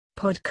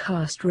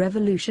Podcast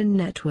Revolution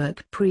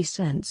Network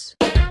presents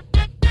The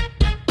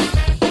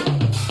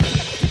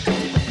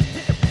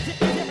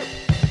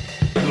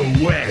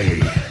Way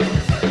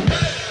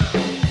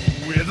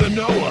with a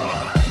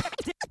Noah.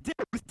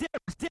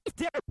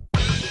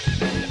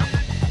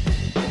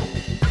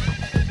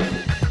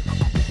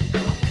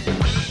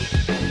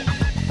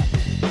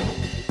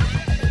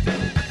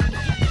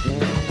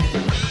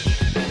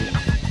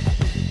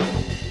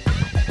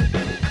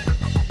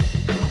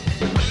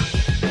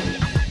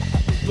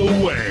 The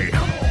Way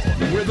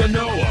with a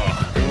Noah.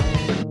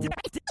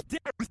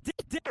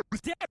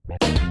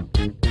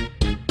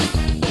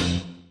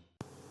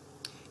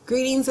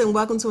 Greetings and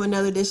welcome to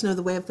another edition of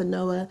The Way with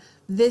Noah.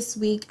 This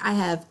week I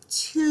have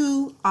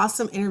two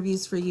awesome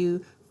interviews for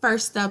you.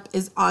 First up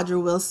is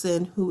Audra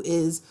Wilson, who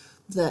is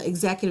the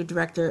executive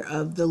director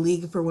of the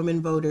League of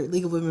Women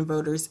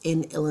Voters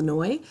in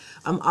Illinois.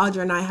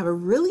 Audra and I have a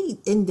really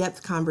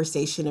in-depth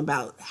conversation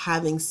about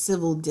having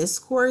civil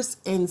discourse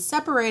and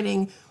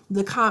separating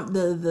the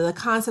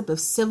concept of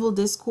civil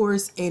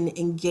discourse and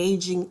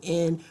engaging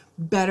in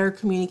better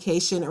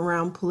communication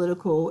around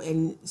political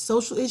and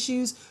social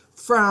issues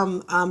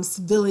from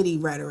civility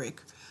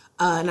rhetoric.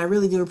 And I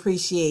really do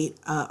appreciate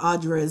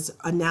Audra's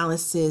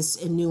analysis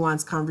and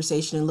nuanced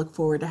conversation and look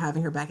forward to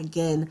having her back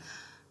again.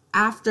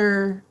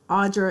 After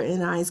Audra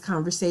and I's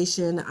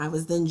conversation, I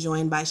was then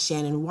joined by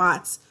Shannon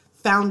Watts,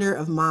 founder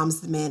of Moms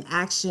Demand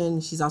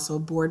Action. She's also a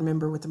board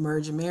member with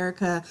Emerge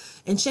America.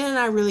 And Shannon and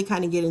I really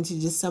kind of get into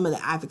just some of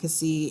the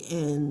advocacy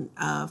and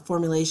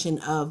formulation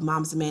of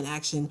Moms Demand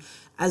Action,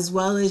 as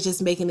well as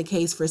just making the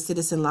case for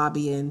citizen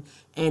lobbying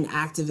and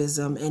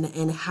activism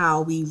and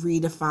how we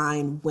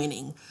redefine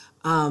winning.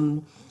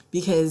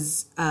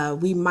 Because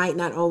we might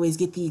not always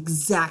get the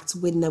exact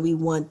win that we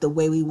want, the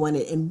way we want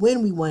it, and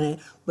when we want it,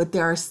 but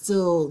there are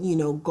still,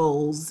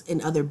 goals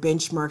and other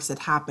benchmarks that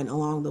happen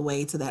along the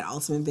way to that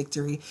ultimate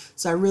victory.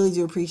 So I really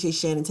do appreciate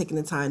Shannon taking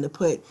the time to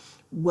put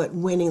what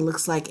winning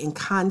looks like in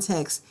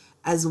context,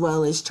 as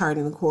well as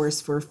charting the course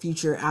for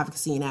future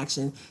advocacy and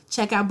action.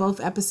 Check out both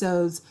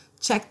episodes.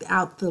 Check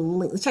out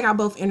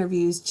both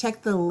interviews.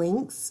 Check the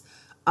links.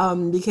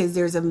 Because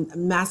there's a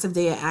massive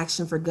day of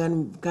action for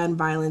gun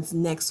violence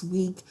next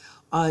week,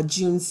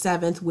 June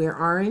 7th, wear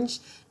orange.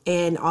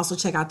 And also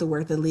check out the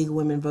work the League of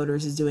Women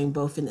Voters is doing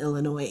both in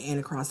Illinois and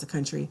across the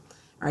country.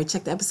 All right,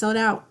 check the episode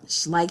out.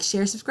 Like,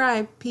 share,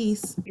 subscribe.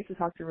 Peace. I used to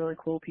talk to really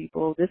cool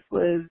people. This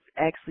was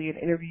actually an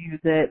interview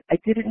that I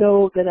didn't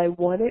know that I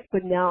wanted,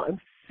 but now I'm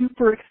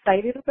super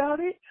excited about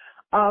it.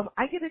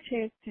 I get a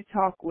chance to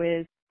talk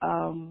with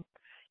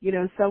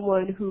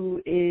someone who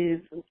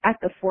is at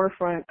the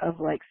forefront of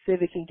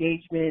civic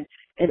engagement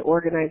and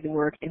organizing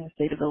work in the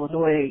state of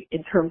Illinois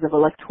in terms of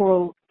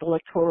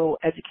electoral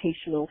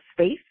educational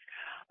space.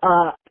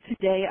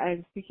 Today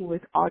I'm speaking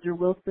with Audra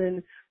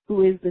Wilson,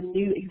 who is the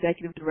new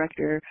executive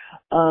director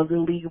of the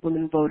League of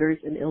Women Voters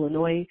in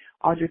Illinois.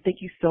 Audra, thank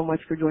you so much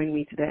for joining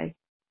me today.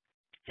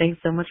 Thanks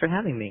so much for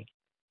having me.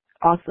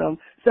 Awesome.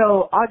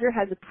 So Audra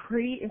has a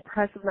really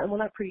impressive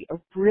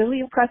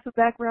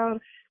background.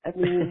 I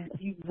mean,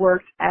 you've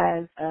worked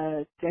as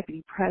a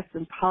deputy press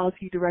and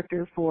policy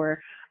director for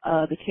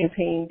the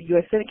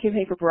U.S. Senate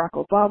campaign for Barack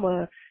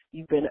Obama.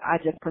 You've been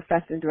adjunct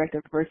professor and director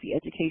of diversity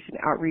education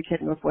outreach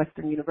at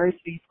Northwestern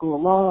University School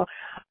of Law.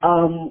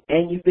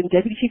 And you've been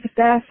deputy chief of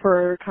staff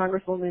for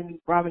Congresswoman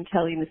Robin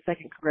Kelly in the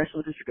 2nd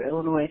Congressional District of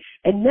Illinois.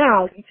 And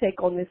now you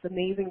take on this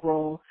amazing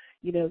role,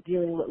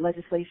 dealing with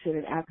legislation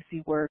and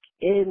advocacy work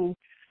in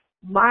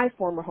my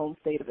former home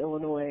state of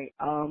Illinois.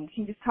 Can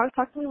you just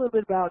talk to me a little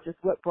bit about just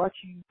what brought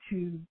you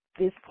to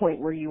this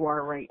point where you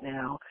are right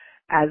now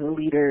as a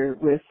leader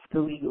with the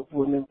League of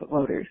Women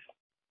Voters?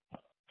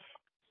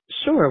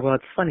 Sure. Well,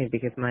 it's funny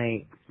because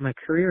my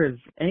career is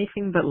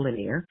anything but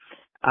linear.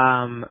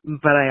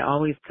 But I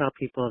always tell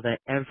people that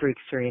every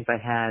experience I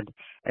had,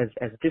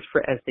 as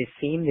disparate as they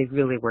seem, they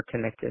really were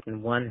connected,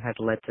 and one had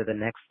led to the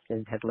next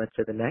and had led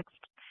to the next.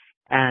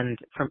 And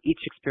from each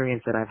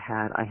experience that I've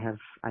had,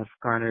 I've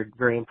garnered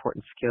very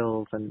important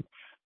skills and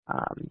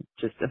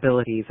just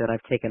abilities that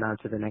I've taken on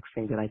to the next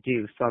thing that I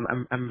do. So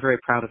I'm very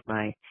proud of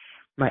my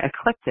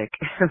eclectic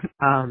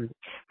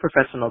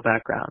professional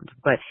background.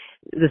 But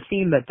the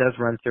theme that does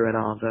run through it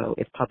all, though,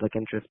 is public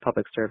interest,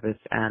 public service,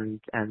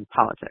 and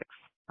politics.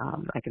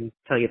 I can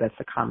tell you that's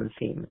a common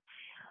theme.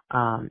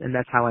 And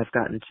that's how I've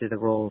gotten to the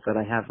role that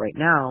I have right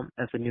now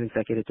as the new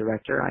executive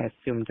director. I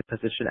assumed the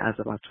position as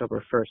of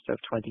October 1st of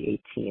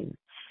 2018.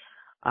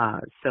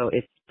 So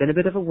it's been a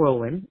bit of a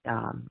whirlwind.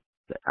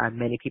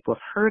 Many people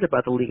have heard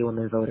about the League of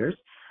Women Voters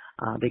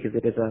because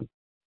it is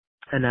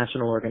a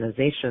national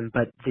organization,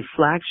 but the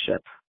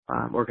flagship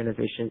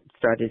organization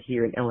started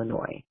here in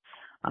Illinois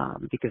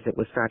because it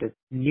was started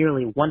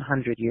nearly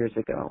 100 years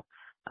ago.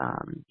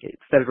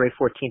 February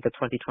 14th of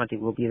 2020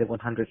 will be the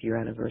 100th year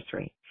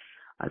anniversary.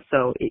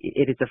 So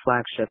it is a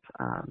flagship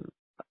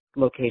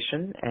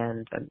location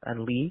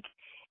and league,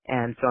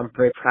 and so I'm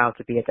very proud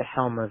to be at the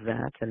helm of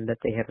that and that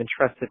they have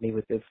entrusted me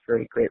with this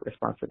very great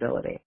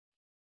responsibility.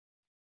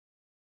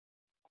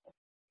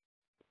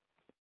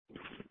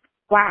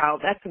 Wow,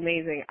 that's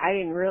amazing. I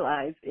didn't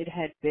realize it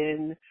had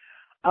been,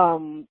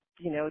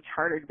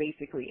 chartered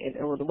basically in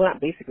Illinois. Well,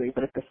 not basically,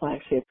 but if the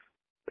flagship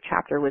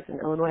chapter was in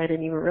Illinois, I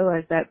didn't even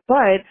realize that.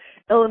 But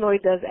Illinois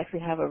does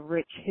actually have a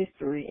rich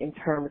history in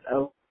terms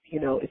of,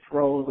 its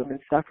role in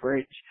women's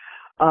suffrage,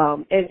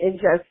 and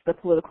just the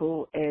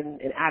political and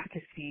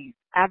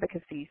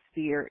advocacy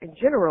sphere in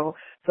general.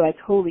 So I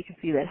totally can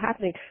see that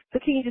happening. So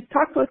can you just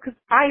talk to us, because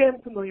I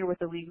am familiar with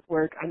the League's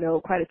work. I know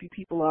quite a few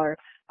people are.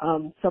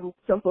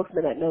 Some folks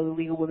may not know the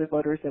League of Women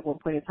Voters at one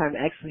point in time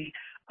actually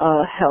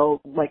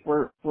held, like,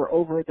 were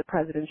over the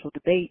presidential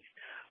debates.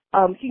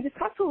 Can you just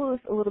talk to us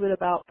a little bit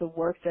about the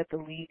work that the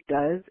League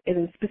does, and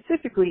then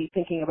specifically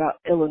thinking about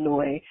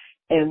Illinois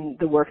and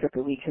the work that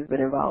the League has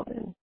been involved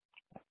in?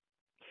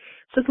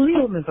 So the League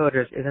of Women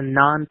Voters is a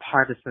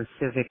nonpartisan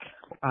civic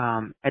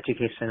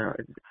education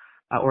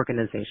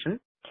organization,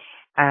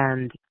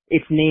 and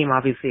its name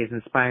obviously is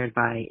inspired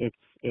by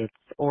its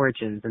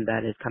origins, and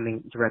that is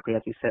coming directly,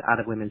 as you said, out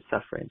of women's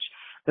suffrage.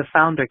 The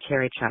founder,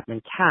 Carrie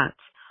Chapman Catt,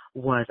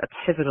 was a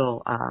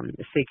pivotal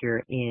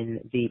figure in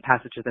the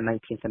passage of the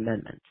 19th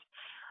Amendment,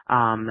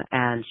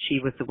 and she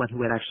was the one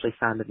who had actually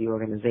founded the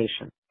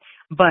organization.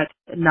 But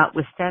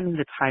notwithstanding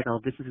the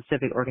title, this is a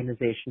civic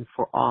organization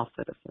for all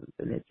citizens,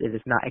 and it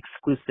is not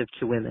exclusive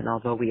to women,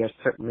 although we are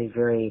certainly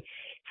very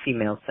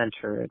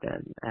female-centered,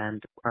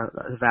 and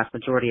the vast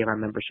majority of our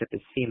membership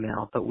is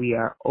female, but we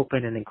are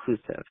open and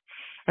inclusive.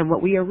 And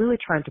what we are really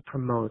trying to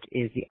promote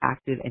is the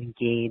active and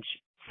engaged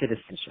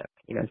citizenship,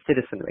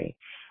 citizenry.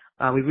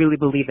 We really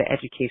believe that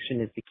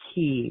education is the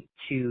key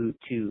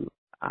to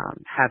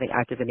having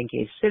active and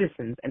engaged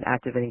citizens, and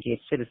active and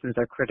engaged citizens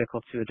are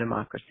critical to a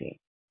democracy.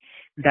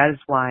 That is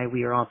why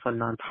we are also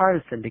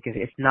nonpartisan, because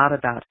it's not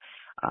about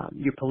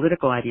your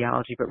political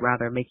ideology, but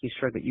rather making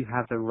sure that you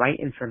have the right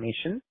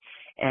information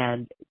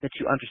and that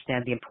you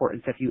understand the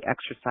importance of you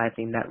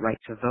exercising that right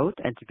to vote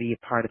and to be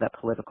a part of that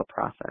political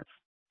process.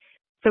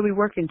 So we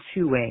work in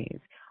two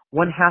ways.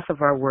 One half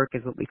of our work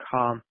is what we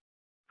call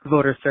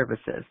voter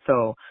services.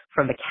 So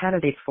from the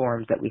candidate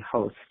forums that we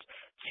host,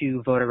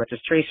 to voter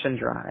registration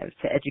drives,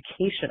 to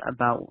education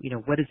about,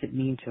 what does it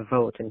mean to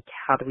vote and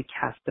how do we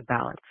cast the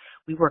ballot.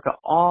 We work at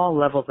all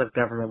levels of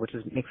government, which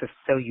makes us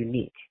so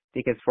unique.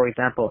 Because, for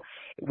example,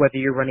 whether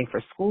you're running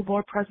for school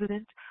board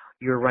president,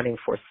 you're running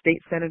for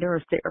state senator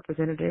or state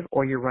representative,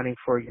 or you're running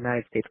for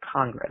United States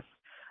Congress,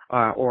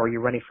 or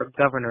you're running for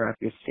governor of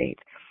your state,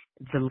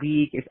 the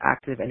League is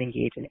active and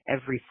engaged in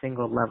every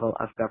single level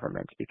of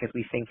government, because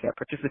we think that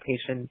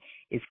participation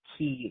is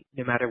key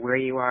no matter where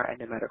you are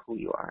and no matter who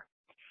you are.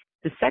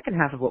 The second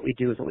half of what we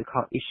do is what we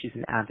call issues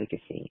and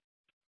advocacy.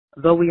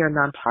 Though we are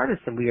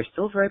nonpartisan, we are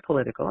still very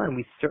political, and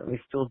we certainly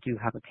still do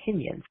have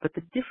opinions. But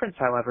the difference,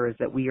 however, is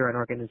that we are an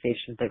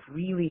organization that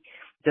really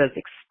does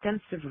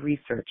extensive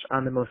research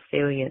on the most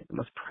salient,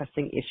 most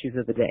pressing issues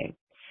of the day.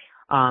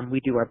 We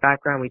do our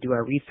background, we do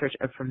our research,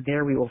 and from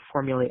there we will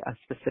formulate a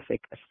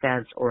specific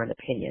stance or an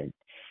opinion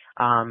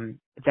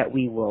that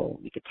we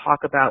could talk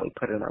about. We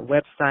put it on our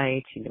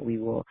website. We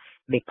will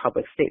make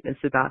public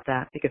statements about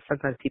that, because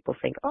sometimes people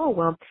think, oh,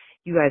 well,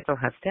 you guys don't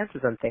have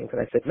stances on things.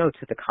 And I said, no,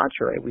 to the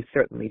contrary, we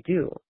certainly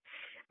do.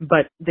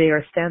 But they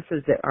are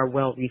stances that are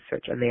well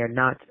researched, and they are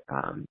not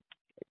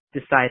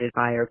decided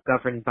by or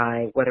governed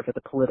by whatever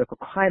the political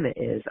climate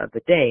is of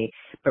the day,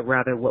 but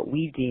rather what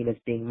we deem as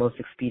being most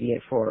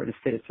expedient for the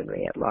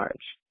citizenry at large.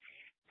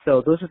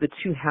 So those are the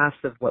two halves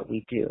of what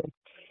we do.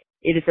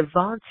 It is a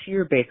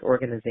volunteer-based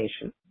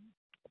organization.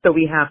 So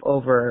we have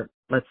over,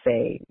 let's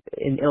say,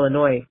 in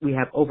Illinois, we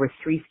have over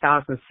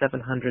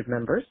 3,700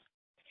 members.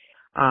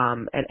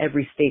 And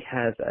every state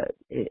has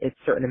a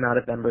certain amount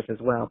of members as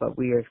well, but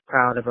we are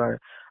proud of our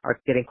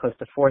getting close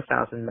to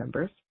 4,000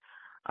 members.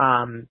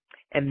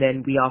 And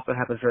then we also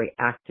have a very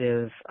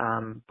active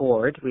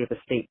board. We have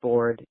a state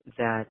board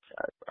that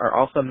are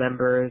also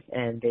members,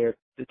 and they're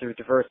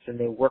diverse, and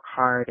they work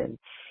hard,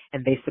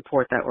 and they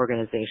support that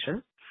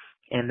organization.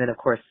 And then, of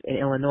course, in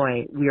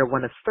Illinois, we are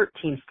one of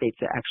 13 states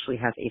that actually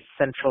has a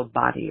central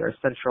body or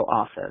central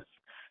office,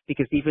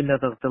 because even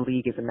though the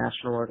League is a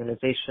national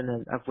organization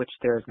and of which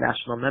there is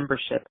national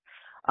membership,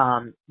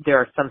 there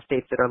are some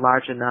states that are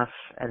large enough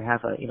and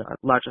have a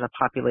large enough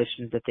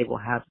population that they will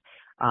have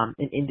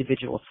an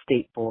individual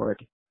state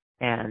board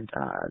and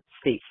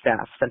state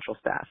staff, central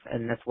staff,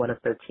 and that's one of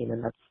 13,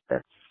 and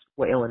that's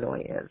what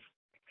Illinois is.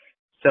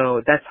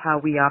 So that's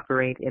how we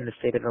operate in the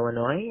state of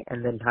Illinois,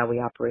 and then how we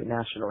operate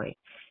nationally.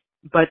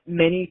 But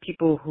many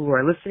people who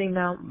are listening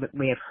now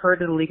may have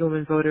heard of the League of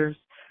Women Voters.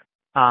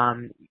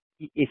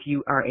 If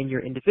you are in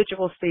your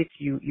individual states,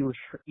 you've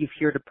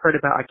heard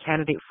about our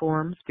candidate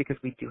forums, because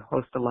we do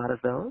host a lot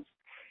of those.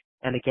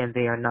 And again,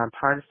 they are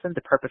nonpartisan.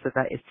 The purpose of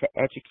that is to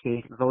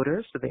educate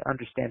voters so they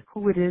understand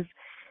who it is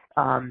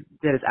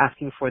that is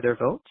asking for their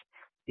vote.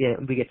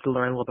 We get to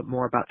learn a little bit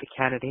more about the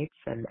candidates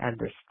and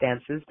their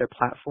stances, their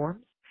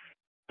platforms.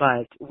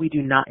 But we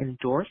do not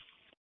endorse,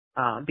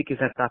 because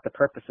that's not the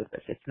purpose of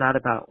this. It's not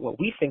about what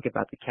we think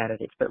about the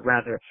candidates, but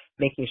rather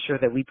making sure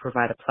that we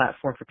provide a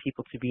platform for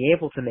people to be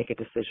able to make a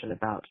decision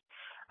about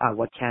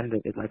what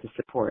candidate they'd like to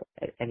support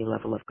at any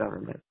level of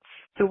government.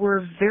 So we're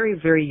a very,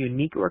 very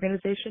unique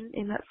organization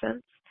in that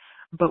sense,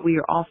 but we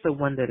are also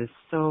one that is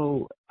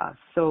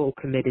so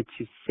committed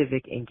to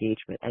civic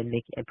engagement and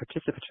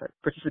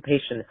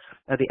participation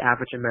of the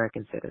average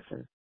American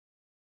citizen.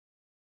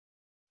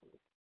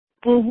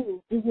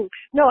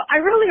 No, I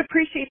really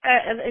appreciate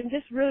that, and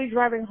just really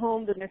driving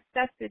home the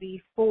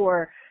necessity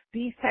for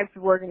these types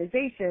of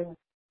organizations,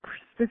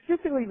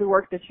 specifically the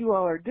work that you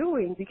all are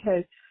doing,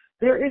 because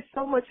there is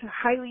so much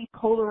highly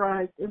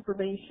polarized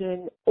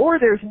information, or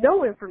there's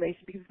no information,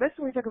 because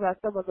especially when we talk about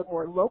some of the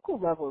more local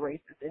level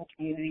races in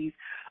communities,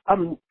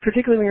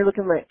 particularly when you're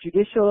looking at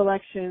judicial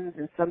elections,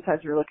 and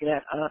sometimes you're looking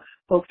at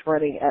folks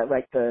running at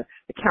like the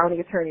county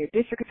attorney or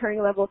district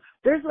attorney level,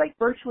 there's like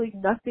virtually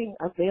nothing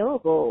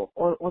available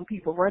on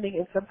people running,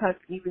 and sometimes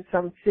even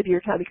some city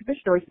or county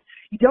commissioner races.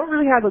 You don't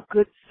really have a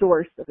good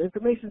source of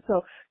information.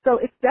 So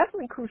it's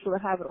definitely crucial to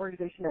have an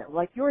organization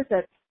like yours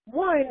that,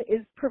 one,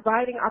 is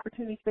providing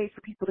opportunity space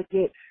for people to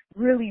get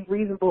really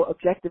reasonable,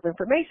 objective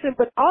information,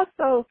 but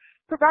also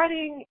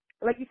providing,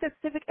 like you said,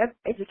 civic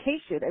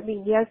education. I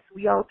mean, yes,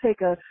 we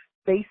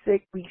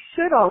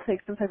should all take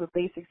some type of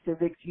basic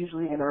civics,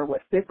 usually in our,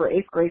 5th or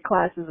 8th grade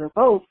classes or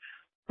both,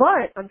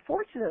 but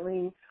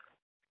unfortunately,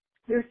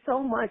 there's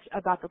so much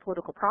about the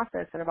political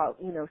process and about,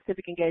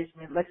 civic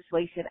engagement,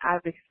 legislation,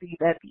 advocacy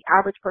that the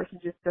average person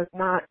just does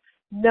not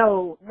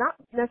know, not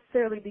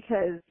necessarily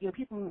because,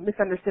 people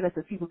misunderstand us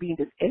as people being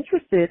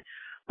disinterested,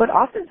 but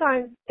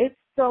oftentimes it's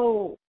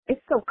so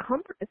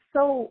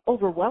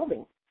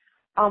overwhelming,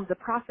 the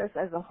process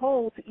as a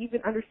whole, to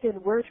even understand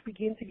where to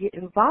begin to get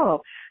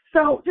involved.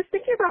 So just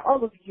thinking about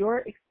all of your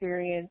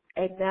experience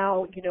and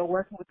now,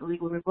 working with the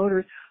League of Women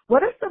Voters,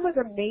 what are some of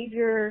the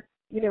major,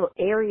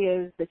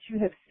 areas that you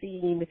have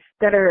seen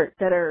that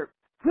are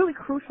really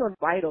crucial and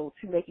vital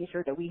to making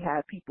sure that we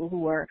have people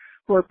who are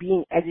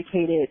being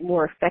educated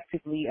more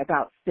effectively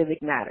about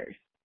civic matters?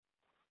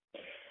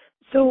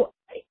 So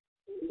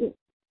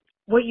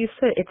what you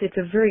said, it's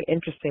a very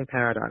interesting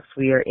paradox.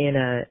 We are in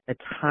a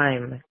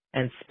time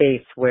and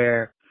space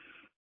where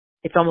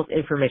it's almost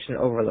information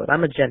overload.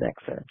 I'm a Gen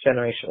Xer,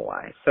 Generation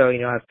Y. So,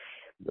 I'm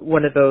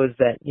one of those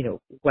that,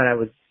 when I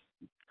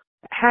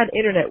had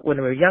internet when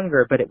we were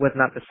younger, but it was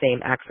not the same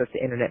access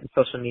to internet and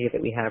social media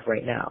that we have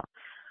right now.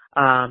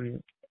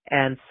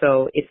 And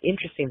so it's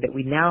interesting that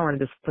we now are in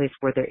this place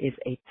where there is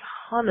a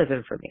ton of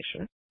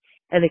information,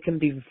 and it can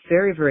be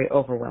very, very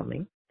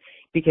overwhelming,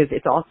 because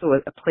it's also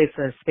a place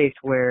and a space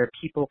where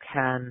people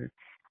can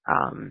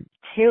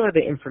tailor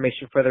the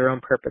information for their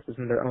own purposes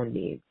and their own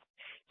needs.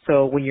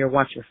 So when you're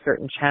watching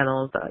certain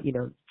channels,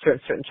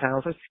 certain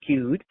channels are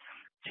skewed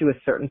to a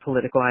certain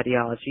political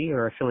ideology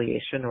or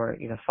affiliation or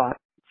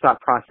thought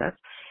process,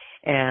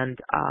 and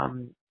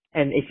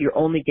if you're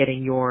only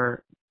getting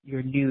your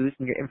news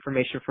and your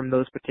information from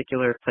those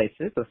particular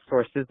places, those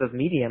sources of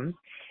mediums,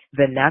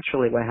 then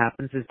naturally what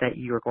happens is that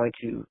you're going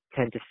to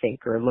tend to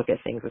think or look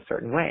at things a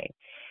certain way.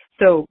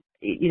 So,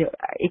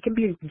 it can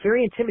be a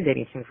very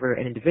intimidating thing for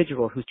an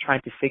individual who's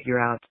trying to figure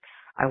out,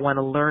 I want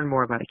to learn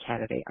more about a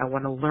candidate, I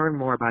want to learn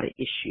more about an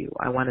issue,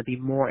 I want to be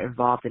more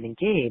involved and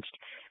engaged,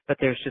 but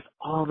there's just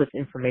all this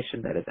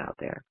information that is out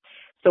there.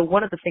 So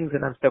one of the things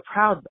that I'm so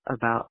proud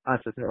about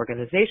us as an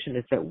organization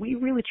is that we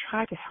really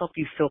try to help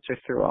you filter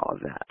through all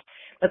of that.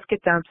 Let's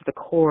get down to the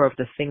core of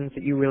the things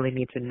that you really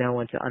need to know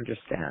and to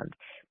understand,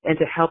 and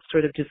to help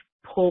sort of just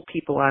pull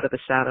people out of the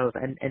shadows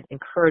and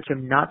encourage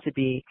them not to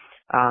be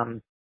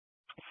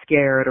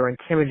scared or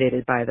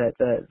intimidated by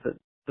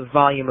the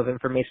volume of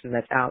information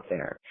that's out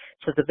there,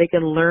 so that they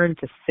can learn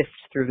to sift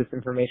through this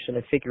information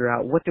and figure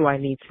out, what do I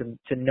need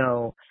to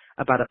know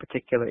about a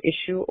particular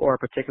issue or a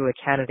particular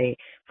candidate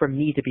for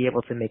me to be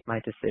able to make my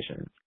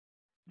decisions.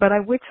 But I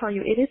would tell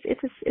you,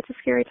 it's a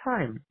scary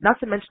time, not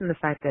to mention the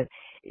fact that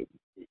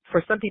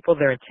for some people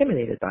they're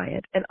intimidated by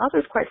it, and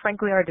others, quite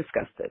frankly, are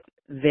disgusted.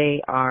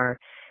 They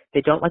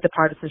don't like the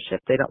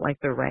partisanship, they don't like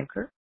the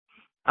rancor.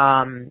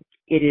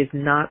 It is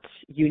not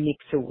unique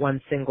to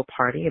one single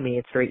party. I mean,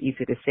 it's very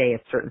easy to say a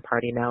certain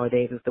party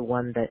nowadays is the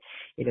one that,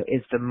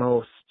 is the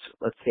most,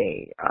 let's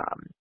say,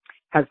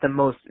 has the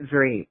most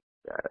very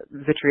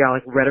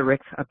vitriolic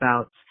rhetoric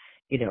about,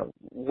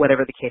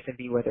 whatever the case may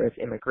be, whether it's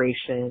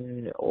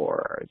immigration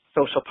or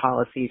social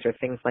policies or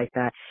things like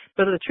that.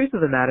 But the truth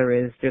of the matter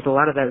is there's a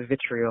lot of that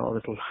vitriol,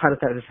 there's a lot of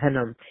that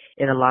venom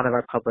in a lot of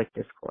our public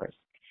discourse.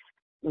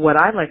 What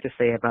I'd like to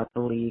say about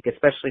the League,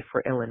 especially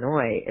for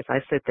Illinois, is I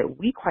said that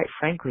we, quite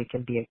frankly,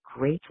 can be a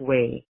great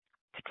way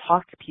to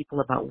talk to people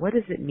about what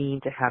does it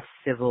mean to have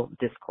civil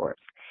discourse.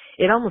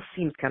 It almost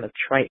seems kind of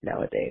trite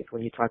nowadays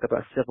when you talk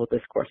about civil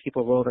discourse.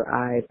 People roll their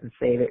eyes and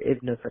say there is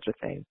no such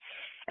a thing.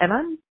 And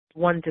I'm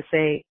one to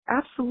say,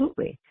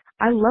 absolutely.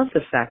 I love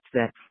the fact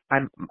that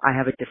I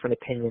have a different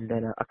opinion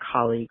than a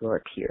colleague or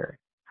a peer.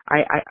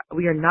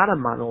 We are not a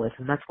monolith,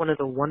 and that's one of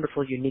the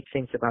wonderful, unique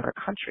things about our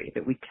country,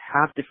 that we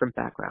have different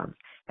backgrounds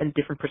and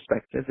different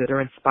perspectives that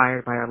are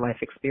inspired by our life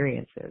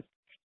experiences.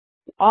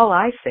 All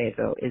I say,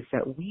 though, is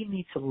that we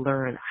need to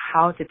learn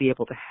how to be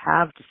able to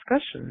have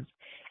discussions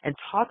and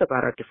talk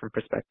about our different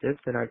perspectives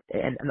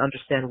and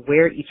understand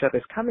where each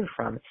other's coming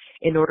from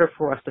in order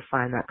for us to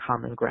find that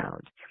common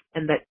ground.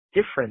 And that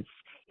difference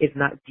is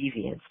not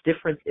deviance.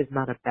 Difference is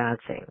not a bad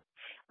thing.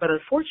 But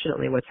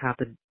unfortunately, what's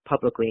happened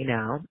publicly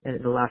now and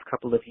in the last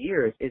couple of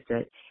years is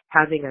that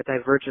having a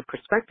divergent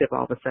perspective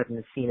all of a sudden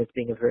is seen as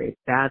being a very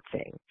bad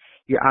thing.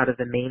 You're out of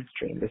the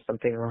mainstream. There's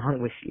something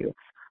wrong with you.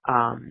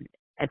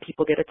 And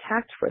people get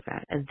attacked for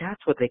that. And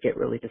that's what they get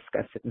really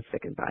disgusted and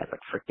sickened by. It's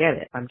like, forget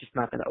it. I'm just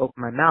not going to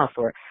open my mouth,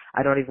 or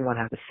I don't even want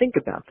to have to think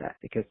about that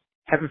because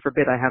heaven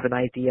forbid I have an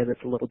idea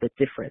that's a little bit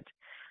different,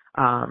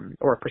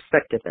 or a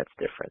perspective that's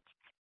different.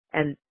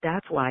 And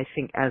that's why I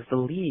think as the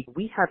League,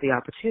 we have the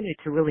opportunity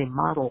to really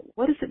model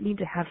what does it mean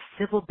to have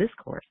civil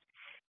discourse.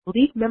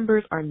 League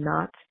members are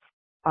not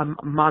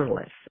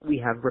monoliths.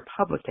 We have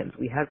Republicans,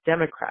 we have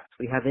Democrats,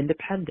 we have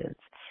independents.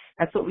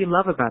 That's what we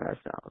love about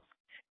ourselves.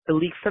 The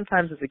League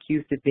sometimes is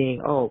accused of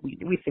being,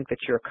 we think that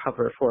you're a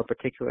cover for a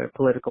particular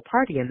political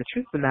party. And the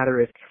truth of the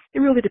matter is it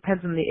really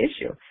depends on the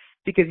issue.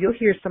 Because you'll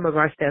hear some of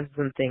our stances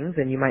and things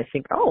and you might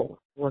think, oh,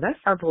 well, that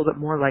sounds a little bit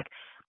more like,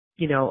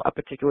 a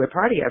particular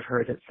party I've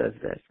heard that says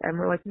this. And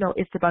we're like, no,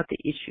 it's about the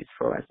issues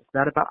for us. It's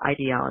not about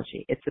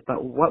ideology. It's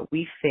about what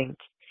we think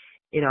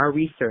in our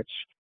research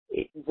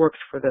it works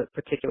for the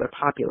particular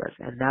populace,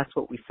 and that's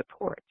what we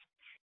support.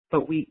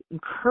 But we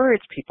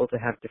encourage people to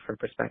have different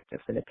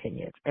perspectives and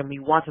opinions, and we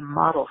want to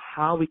model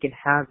how we can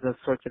have those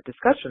sorts of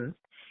discussions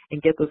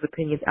and get those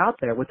opinions out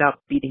there without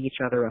beating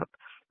each other up,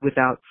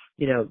 without,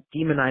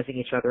 demonizing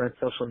each other on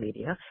social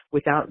media,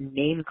 without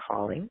name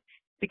calling,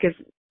 because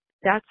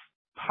that's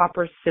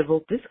proper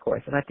civil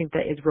discourse, and I think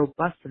that is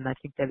robust, and I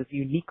think that is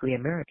uniquely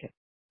American.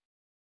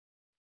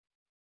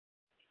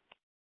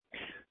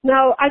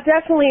 No, I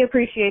definitely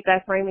appreciate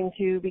that framing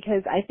too,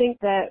 because I think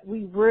that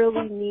we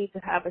really need to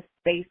have a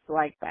space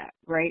like that,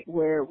 right,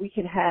 where we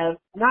can have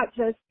not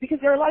just, because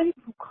there are a lot of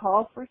people who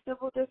call for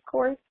civil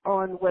discourse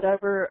on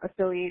whatever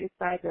affiliated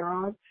side they're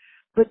on,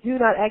 but do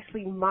not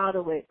actually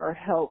model it or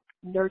help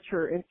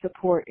nurture and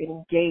support and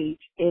engage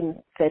in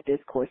said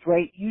discourse,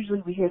 right?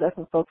 Usually we hear that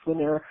from folks when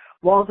their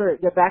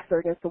backs are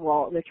against the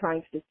wall and they're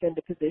trying to defend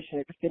a position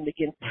or defend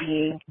against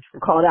being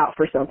called out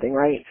for something,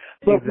 right?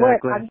 But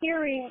exactly. What I'm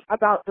hearing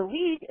about the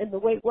League and the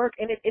way it works,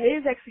 and it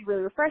is actually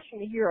really refreshing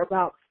to hear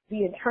about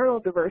the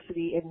internal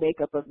diversity and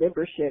makeup of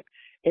membership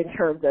in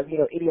terms of,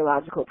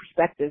 ideological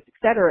perspectives, et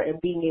cetera, and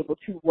being able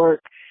to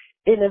work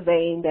in a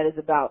vein that is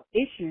about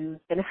issues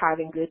and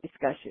having good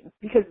discussions,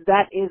 because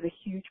that is a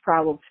huge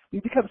problem.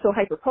 We become so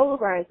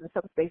hyper-polarized in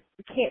some spaces,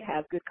 we can't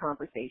have good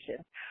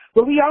conversations.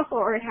 But we also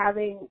aren't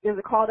there's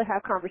a call to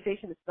have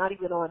conversation that's not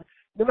even on,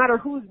 no matter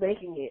who's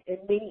making it. In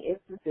many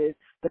instances,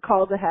 the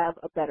call to have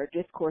a better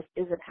discourse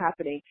isn't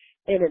happening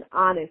in an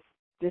honest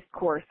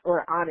discourse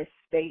or honest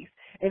space.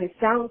 And it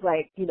sounds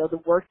like, the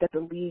work that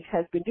the League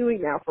has been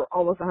doing now for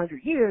almost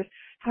 100 years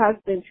has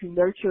been to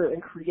nurture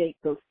and create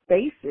those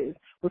spaces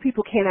where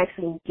people can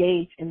actually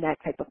engage in that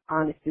type of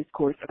honest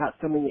discourse about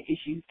some of the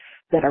issues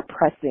that are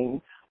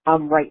pressing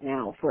right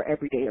now for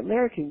everyday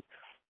Americans.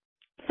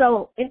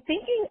 So in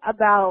thinking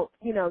about,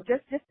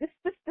 just this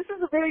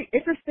is a very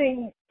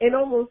interesting and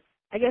almost,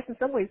 I guess in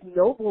some ways,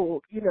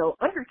 noble,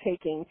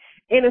 undertaking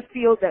in a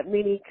field that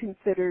many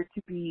consider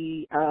to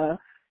be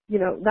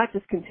not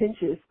just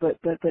contentious, but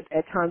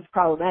at times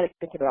problematic,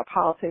 thinking about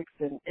politics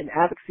and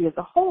advocacy as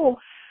a whole.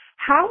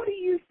 How do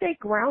you stay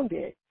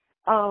grounded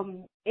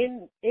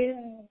in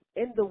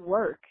the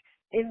work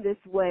in this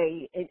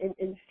way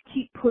and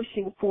keep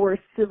pushing for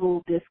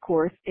civil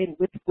discourse and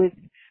with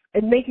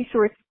and making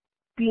sure it's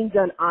being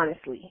done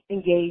honestly,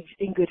 engaged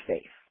in good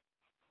faith?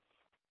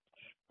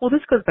 Well,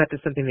 this goes back to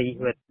something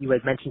that you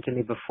had mentioned to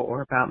me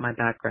before about my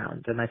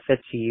background, and I said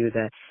to you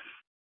that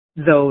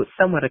though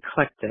somewhat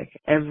eclectic,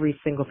 every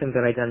single thing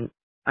that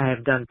I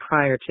have done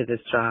prior to this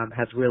job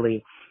has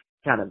really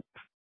kind of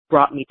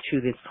brought me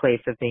to this place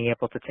of being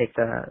able to take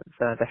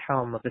the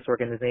helm of this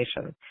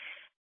organization.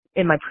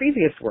 In my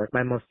previous work,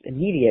 my most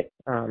immediate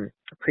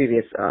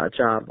previous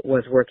job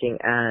was working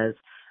as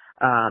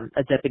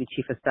a deputy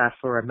chief of staff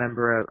for a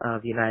member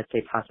of the United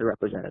States House of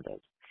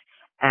Representatives.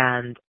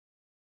 And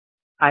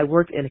I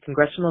worked in a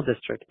congressional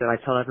district that I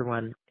tell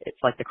everyone it's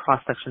like the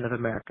cross-section of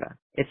America.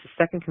 It's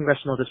the second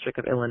congressional district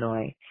of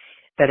Illinois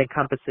that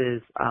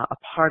encompasses a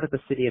part of the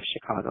city of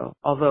Chicago,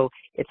 although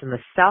it's on the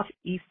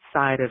southeast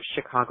side of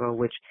Chicago,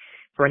 which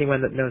for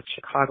anyone that knows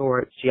Chicago or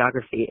its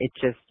geography, it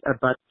just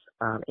abuts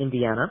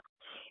Indiana.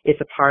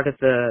 It's a part of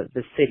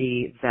the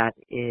city that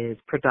is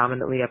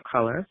predominantly of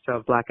color,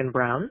 so black and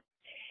brown.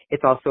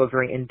 It's also a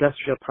very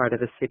industrial part of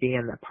the city,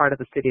 and a part of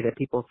the city that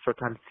people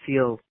sometimes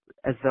feel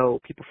as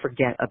though people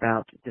forget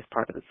about this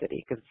part of the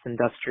city because it's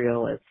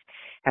industrial, it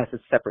has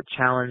its separate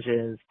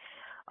challenges.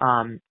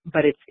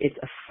 But it's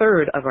a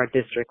third of our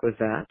district was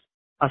that,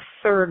 a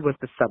third was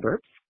the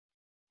suburbs,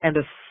 and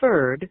a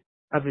third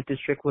of the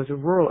district was a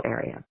rural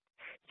area.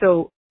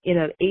 So in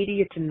an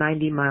 80 to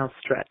 90 mile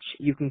stretch,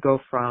 you can go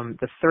from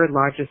the third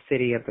largest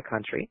city of the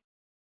country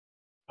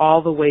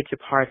all the way to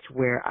parts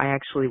where I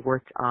actually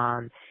worked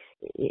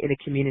in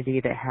a community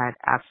that had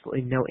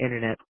absolutely no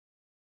internet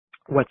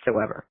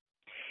whatsoever.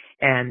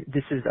 And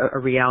this is a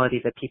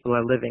reality that people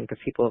are living because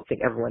people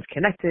think everyone's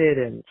connected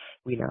and,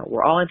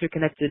 we're all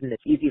interconnected and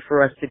it's easy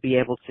for us to be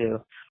able to,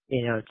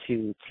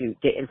 to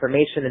get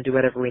information and do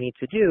whatever we need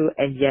to do.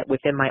 And yet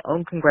within my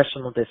own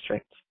congressional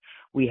district,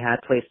 we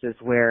had places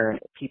where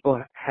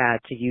people had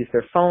to use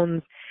their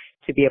phones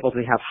to be able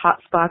to have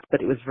hotspots,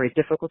 but it was very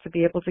difficult to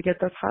be able to get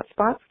those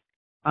hotspots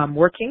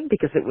working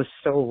because it was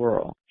so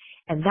rural.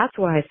 And that's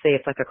why I say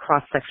it's like a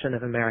cross-section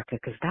of America,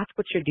 because that's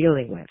what you're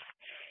dealing with.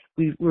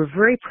 We're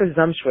very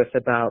presumptuous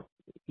about,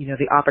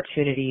 the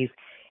opportunities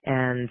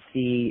and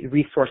the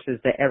resources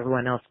that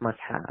everyone else must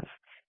have.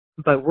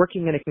 But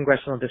working in a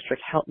congressional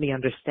district helped me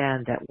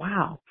understand that,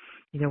 wow,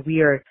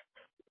 we're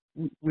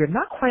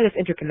not quite as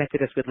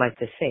interconnected as we'd like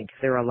to think.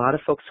 There are a lot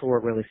of folks who are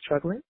really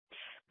struggling.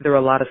 There are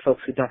a lot of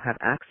folks who don't have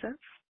access.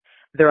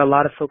 There are a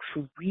lot of folks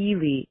who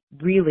really,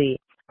 really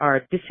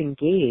are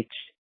disengaged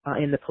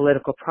in the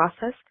political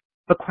process,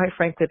 but quite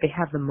frankly, they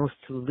have the most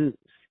to lose.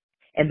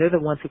 And they're the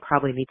ones who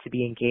probably need to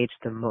be engaged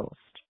the most.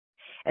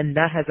 And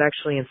that has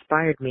actually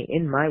inspired me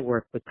in my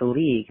work with the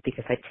League,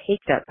 because I take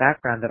that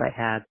background that I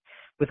had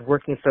with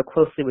working so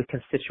closely with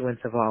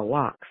constituents of all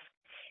walks.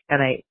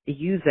 And I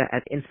use that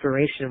as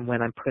inspiration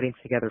when I'm putting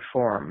together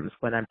forums,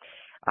 when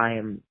I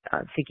am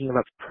thinking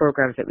about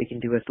programs that we can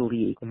do as a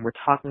League, when we're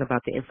talking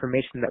about the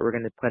information that we're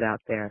going to put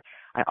out there.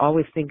 I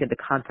always think in the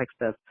context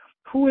of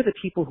who are the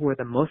people who are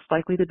the most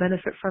likely to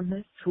benefit from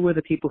this? Who are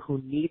the people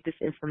who need this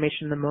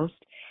information the most?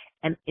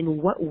 And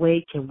in what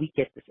way can we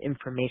get this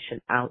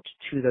information out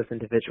to those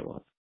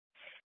individuals?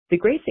 The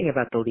great thing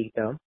about the League,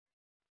 though,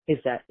 is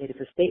that it is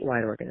a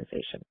statewide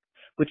organization,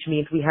 which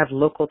means we have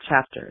local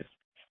chapters.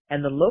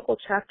 And the local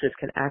chapters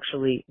can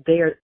actually,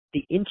 they are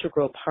the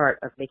integral part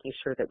of making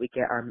sure that we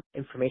get our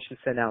information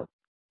sent out,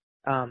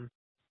 our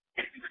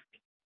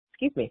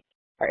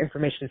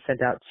information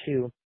sent out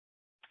to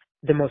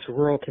the most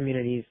rural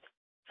communities,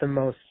 the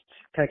most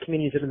kind of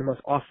communities that are the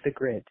most off the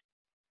grid.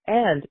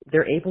 And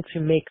they're able to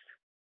make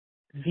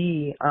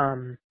the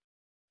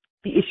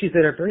issues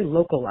that are very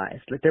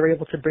localized, like they're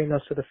able to bring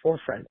those to the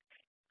forefront.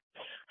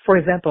 For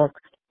example,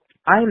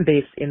 I am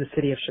based in the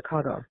city of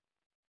Chicago,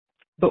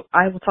 but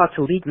I will talk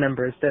to League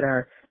members that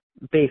are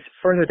based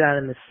further down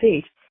in the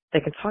state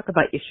that can talk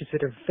about issues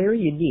that are very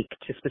unique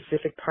to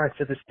specific parts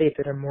of the state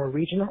that are more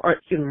regional, or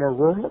more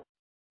rural,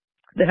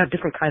 that have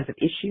different kinds of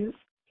issues.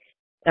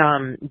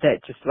 That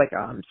just like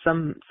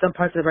some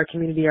parts of our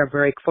community are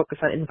very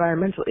focused on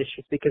environmental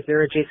issues because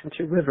they're adjacent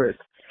to rivers.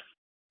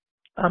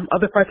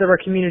 Other parts of our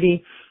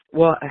community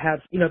will have,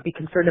 be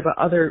concerned about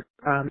other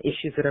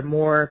issues that are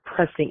more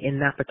pressing in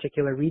that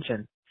particular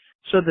region.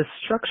 So the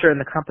structure and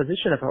the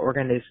composition of our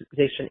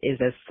organization is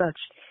as such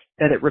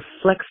that it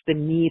reflects the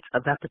needs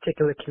of that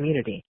particular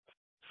community.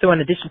 So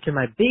in addition to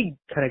my big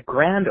kind of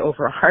grand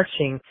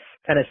overarching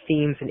kind of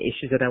themes and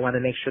issues that I want to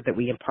make sure that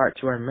we impart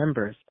to our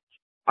members,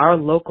 our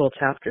local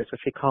chapters,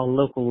 which we call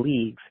local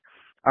leagues,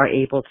 are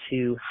able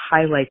to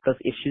highlight those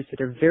issues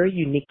that are very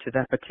unique to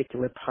that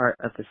particular part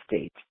of the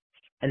state.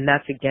 And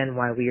that's, again,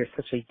 why we are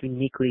such a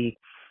uniquely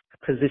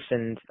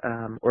positioned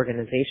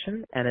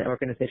organization, and an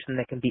organization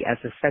that can be as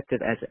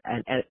effective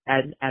and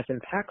as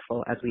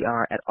impactful as we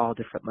are at all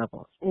different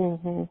levels.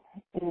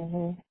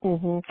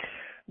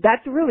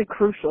 That's really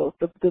crucial.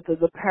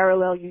 The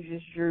parallel you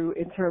just drew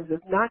in terms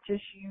of not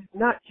just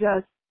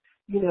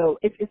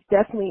it's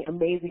definitely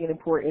amazing and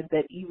important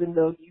that even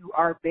though you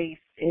are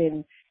based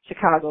in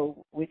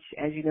Chicago, which,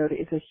 as you noted,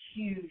 is a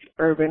huge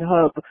urban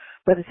hub,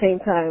 but at the same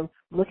time,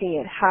 looking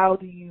at how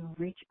do you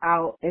reach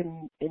out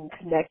and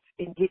connect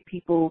and get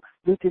people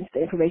looped into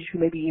the information who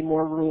may be in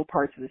more rural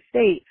parts of the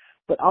state,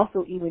 but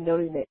also even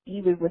noting that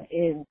even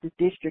within the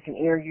district and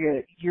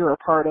area you're a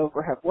part of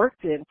or have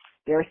worked in,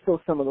 there are still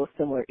some of those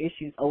similar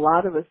issues. A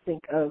lot of us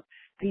think of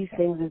these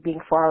things as being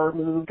far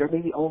removed or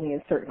maybe only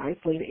in certain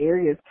isolated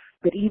areas,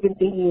 but even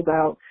thinking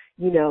about,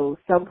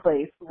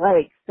 someplace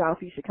like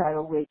Southeast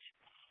Chicago, which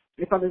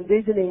if I'm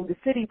envisioning the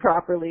city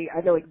properly,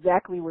 I know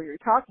exactly where you're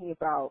talking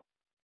about.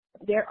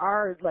 There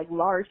are like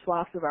large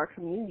swaths of our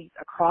communities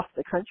across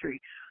the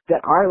country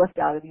that are left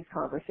out of these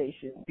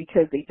conversations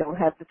because they don't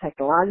have the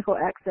technological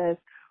access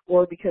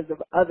or because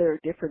of other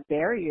different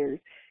barriers.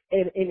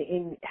 And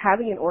in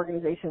having an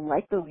organization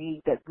like the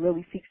League that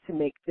really seeks to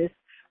make this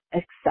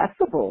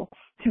accessible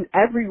to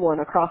everyone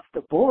across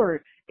the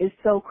board is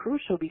so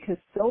crucial, because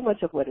so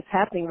much of what is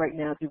happening right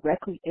now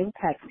directly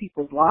impacts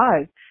people's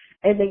lives,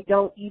 and they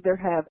don't either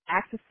have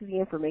access to the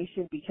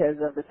information because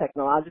of the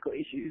technological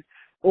issues,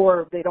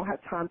 or they don't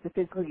have time to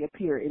physically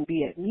appear and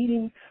be at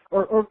meetings,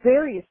 or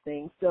various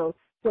things. So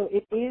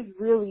it is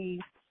really,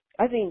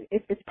 I think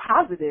it's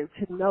positive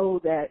to know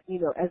that,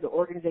 as an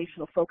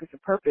organizational focus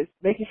and purpose,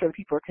 making sure that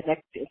people are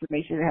connected to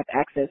information and have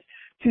access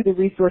to the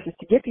resources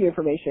to get the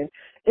information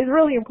is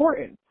really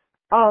important.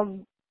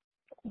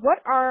 What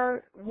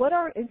are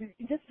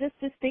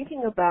just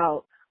thinking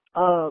about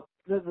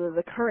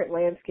the current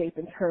landscape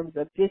in terms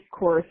of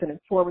discourse and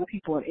informing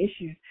people on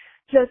issues,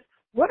 just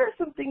what are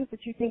some things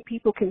that you think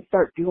people can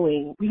start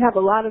doing? We have a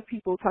lot of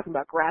people talking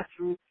about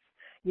grassroots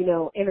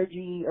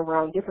energy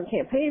around different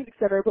campaigns, et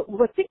cetera.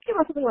 But thinking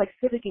about something like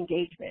civic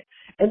engagement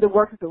and the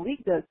work that the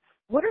league does,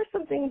 what are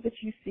some things that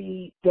you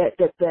see that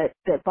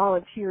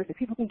volunteers, that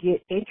people can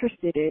get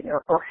interested in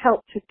or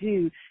help to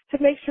do to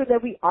make sure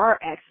that we are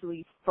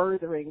actually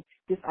furthering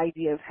this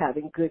idea of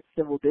having good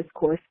civil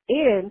discourse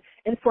and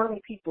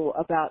informing people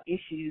about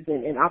issues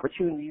and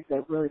opportunities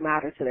that really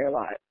matter to their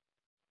lives?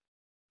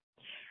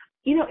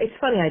 It's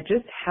funny. I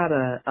just had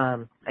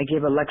I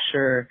gave a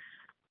lecture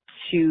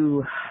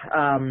to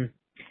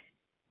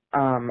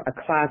a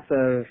class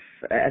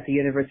at the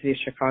University of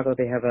Chicago.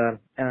 They have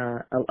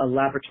a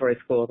laboratory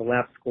school, the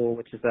lab school,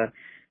 which is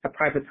a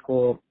private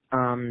school.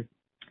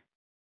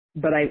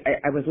 But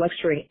I was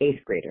lecturing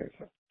 8th graders.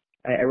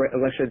 I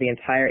lectured the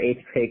entire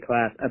 8th grade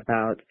class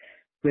about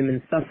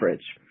women's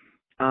suffrage,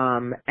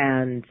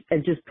 and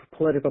just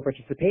political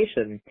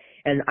participation.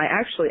 And I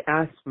actually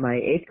asked my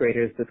 8th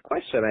graders this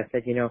question. I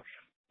said,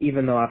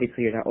 even though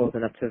obviously you're not old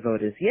enough to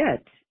vote as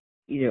yet,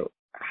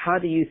 how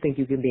do you think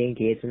you can be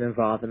engaged and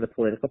involved in the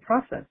political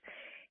process?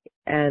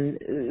 And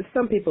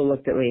some people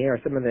looked at me, or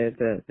some of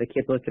the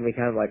kids looked at me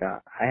kind of like,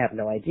 I have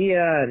no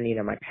idea, and,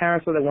 my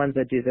parents were the ones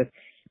that do this.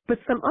 But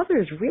some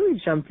others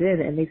really jumped in,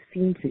 and they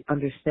seemed to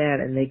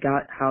understand, and they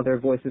got how their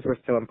voices were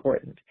so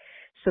important.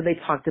 So they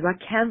talked about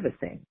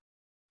canvassing.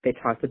 They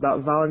talked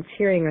about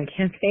volunteering on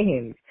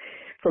campaigns,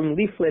 from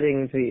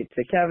leafleting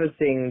to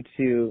canvassing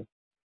to,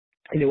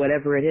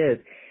 whatever it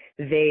is.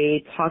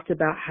 They talked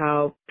about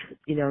how,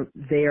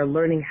 they are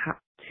learning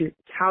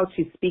how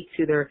to speak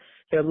to their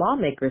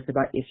lawmakers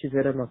about issues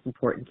that are most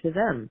important to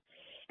them.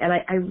 And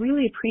I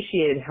really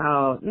appreciated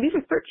how, these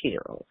are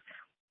 13-year-olds,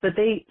 but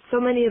so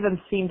many of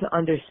them seem to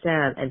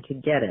understand and to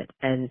get it.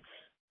 And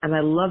I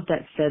love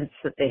that sense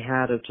that they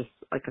had of just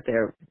like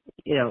they're,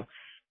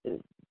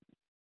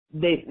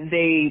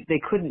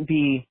 they couldn't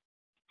be,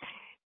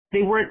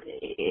 they weren't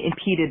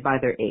impeded by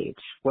their age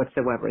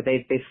whatsoever.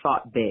 They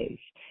thought big.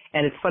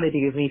 And it's funny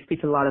because when you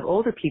speak to a lot of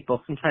older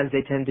people, sometimes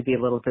they tend to be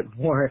a little bit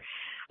more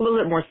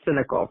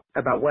cynical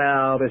about,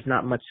 well, there's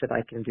not much that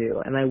I can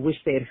do. And I wish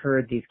they had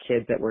heard these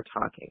kids that were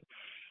talking.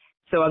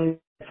 So I'm going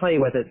to tell you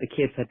what the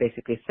kids have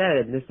basically said,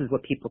 and this is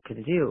what people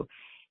can do.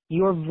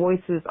 Your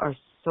voices are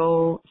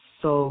so,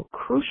 so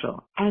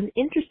crucial. And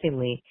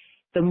interestingly,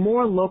 the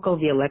more local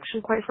the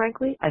election, quite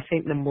frankly, I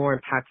think the more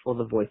impactful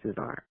the voices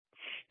are.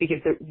 Because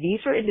these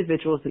are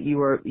individuals that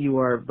you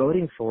are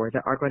voting for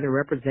that are going to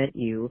represent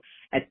you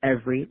at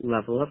every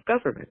level of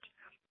government.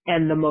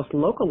 And the most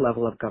local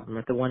level of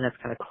government, the one that's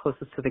kind of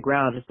closest to the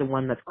ground, is the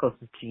one that's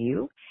closest to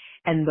you.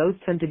 And those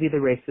tend to be the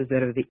races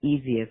that are the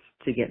easiest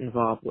to get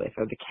involved with,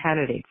 or the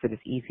candidates that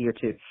it's easier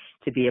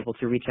to be able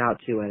to reach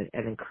out to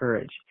and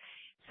encourage.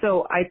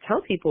 So I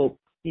tell people,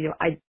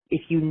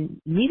 if you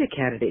need a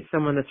candidate,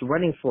 someone that's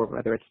running for,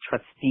 whether it's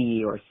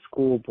trustee or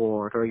school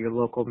board or your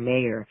local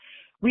mayor,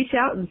 reach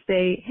out and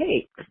say,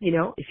 hey,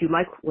 if you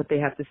like what they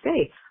have to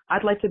say,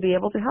 I'd like to be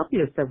able to help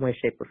you in some way,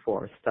 shape, or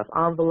form. Stuff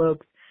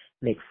envelopes,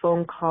 make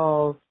phone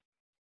calls,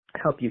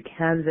 help you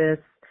canvass,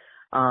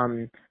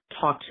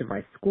 talk to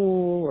my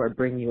school, or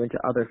bring you into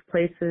other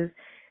places.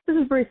 This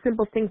is very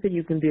simple things that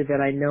you can do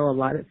that I know a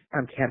lot of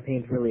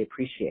campaigns really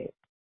appreciate.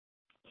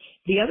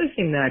 The other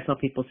thing that I tell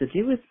people to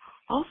do is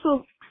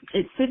also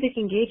it's civic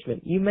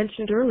engagement. You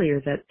mentioned earlier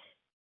that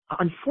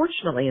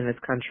unfortunately in this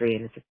country,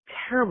 and it's a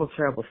terrible,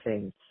 terrible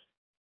thing,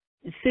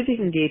 civic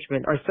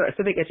engagement or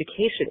civic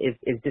education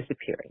is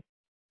disappearing.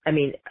 I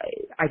mean,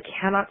 I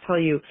cannot tell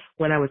you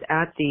when I was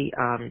at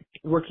the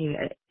working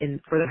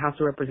for the House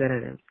of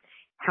Representatives,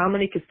 how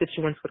many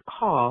constituents would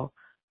call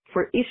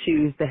for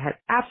issues that had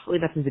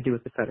absolutely nothing to do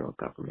with the federal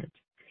government.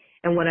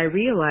 And what I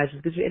realized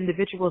is these are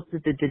individuals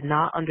that did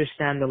not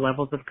understand the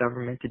levels of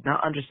government, did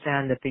not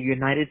understand that the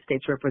United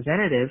States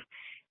representative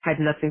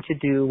had nothing to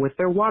do with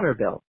their water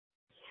bill.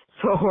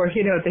 So, or,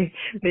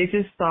 they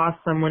just saw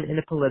someone in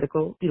a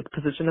political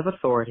position of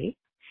authority,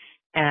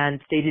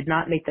 and they did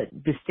not make that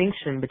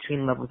distinction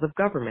between levels of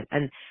government.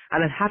 And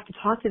I'd have to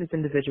talk to these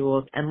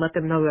individuals and let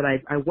them know that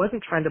I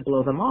wasn't trying to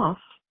blow them off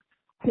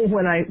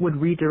when I would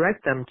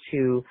redirect them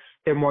to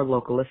their more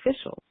local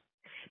officials.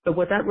 But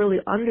what that really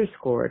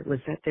underscored was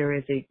that there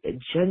is a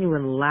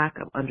genuine lack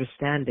of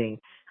understanding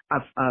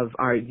of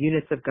our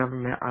units of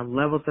government, our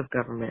levels of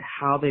government,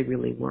 how they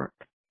really work.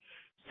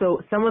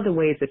 So some of the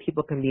ways that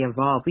people can be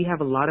involved, we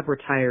have a lot of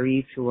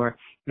retirees who are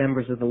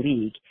members of the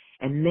league,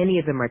 and many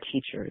of them are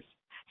teachers.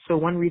 So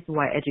one reason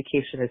why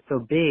education is so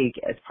big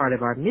as part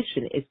of our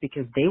mission is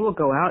because they will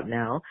go out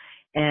now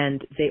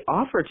and they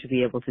offer to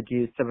be able to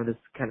do some of this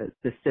kind of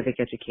the civic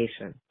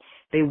education.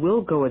 They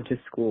will go into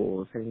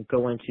schools and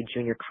go into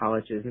junior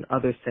colleges and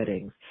other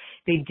settings.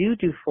 They do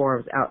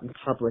forums out in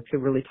public to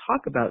really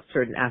talk about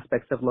certain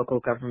aspects of local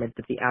government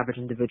that the average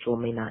individual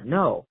may not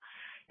know.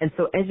 And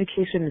so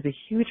education is a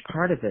huge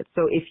part of it.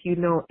 So if you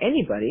know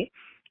anybody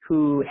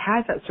who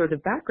has that sort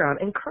of background,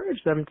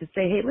 encourage them to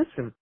say, hey,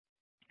 listen,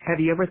 have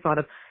you ever thought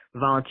of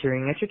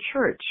volunteering at your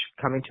church,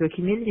 coming to a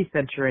community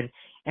center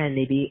and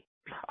maybe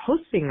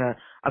hosting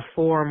a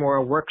forum or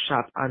a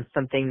workshop on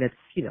something that's,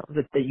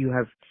 that you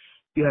have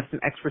you have some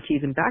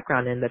expertise and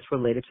background in that's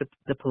related to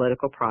the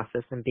political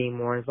process and being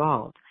more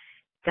involved.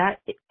 That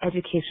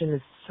education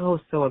is so,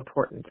 so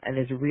important and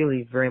is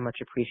really very much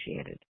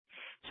appreciated.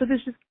 So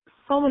there's just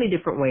so many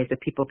different ways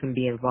that people can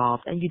be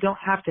involved, and you don't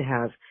have to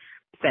have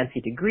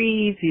fancy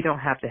degrees. You don't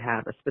have to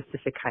have a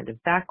specific kind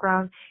of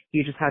background.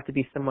 You just have to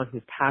be someone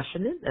who's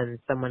passionate and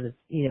someone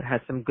who's,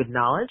 has some good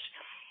knowledge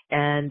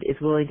and is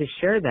willing to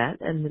share that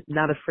and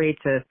not afraid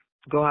to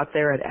go out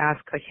there and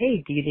ask, like,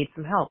 hey, do you need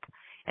some help?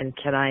 And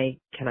can I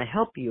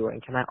help you?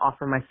 And can I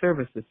offer my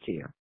services to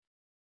you?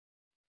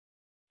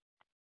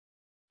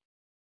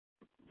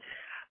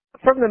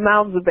 From the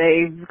mouths of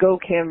babes, go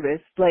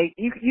canvas. Like,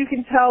 you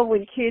can tell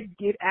when kids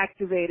get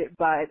activated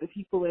by the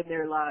people in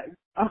their lives.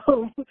 I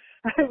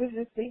was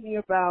just thinking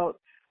about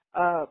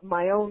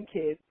my own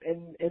kids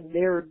and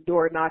their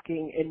door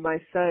knocking, and my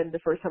son, the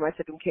first time I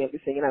took him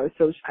canvassing, and I was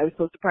so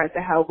surprised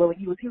at how willing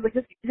he was. He was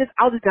like, just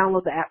I'll just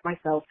download the app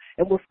myself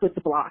and we'll split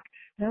the block.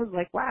 And I was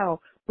like, wow.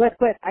 But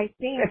I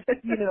think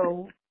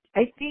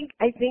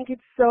I think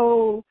it's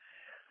so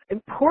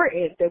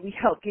important that we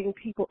help getting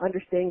people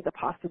understanding the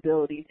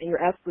possibilities. And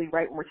you're absolutely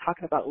right when we're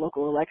talking about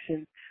local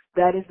elections.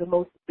 That is the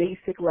most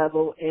basic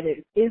level, and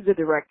it is a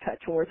direct touch.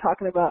 When we're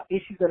talking about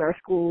issues in our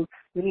schools,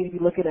 we need to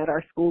be looking at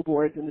our school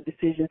boards and the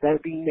decisions that are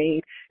being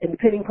made. And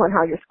depending upon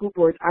how your school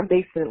boards, I'm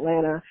based in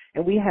Atlanta,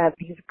 and we have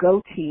these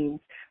GO teams,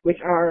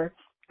 which are,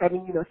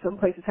 some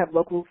places have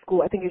local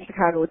school. I think in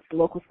Chicago it's the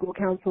local school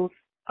councils.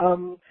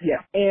 And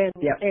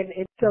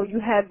so you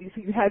have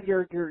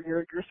your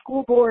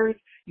school boards.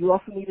 You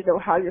also need to know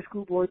how your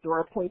school boards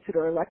are appointed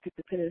or elected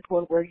depending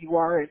upon where you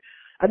are. And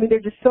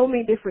there's just so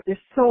many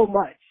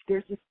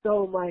there's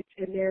so much,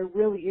 and there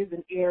really is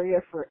an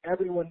area for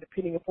everyone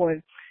depending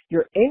upon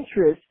your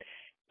interest.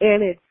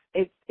 And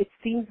it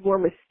seems more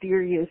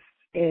mysterious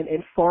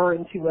and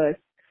foreign to us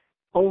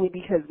only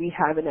because we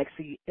haven't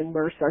actually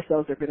immersed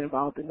ourselves or been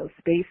involved in those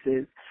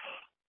spaces.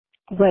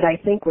 But I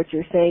think what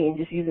you're saying, and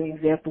just using an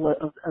example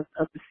of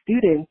the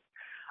students,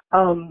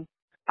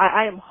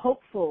 I am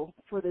hopeful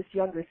for this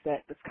younger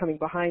set that's coming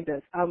behind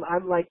us.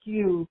 I'm like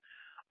you,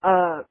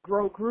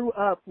 grew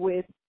up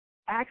with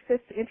access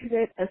to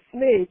internet a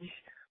smidge,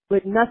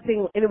 but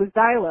nothing, and it was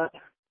dial-up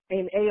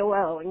and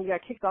AOL, and you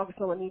got kicked off if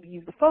someone needed to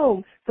use the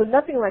phone. So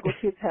nothing like what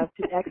kids have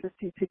access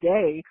to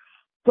today,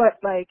 but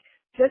like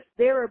just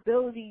their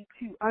ability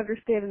to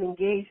understand and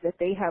engage that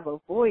they have a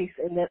voice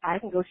and that I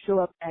can go show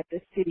up at the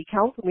city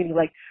council meeting,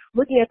 like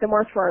looking at the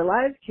March for Our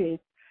Lives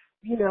kids,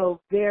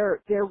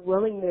 their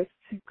willingness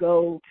to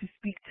go to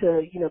speak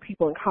to,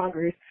 people in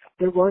Congress,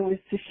 their willingness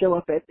to show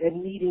up at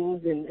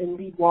meetings and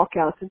lead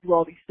walkouts and do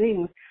all these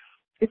things.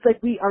 It's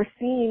like we are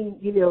seeing,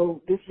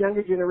 this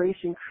younger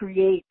generation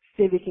create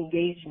civic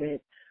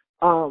engagement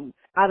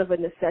out of a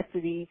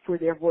necessity for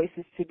their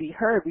voices to be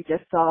heard. We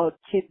just saw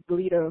kids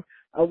lead a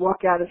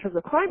walkout in terms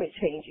of climate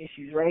change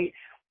issues, right?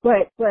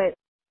 But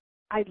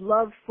I'd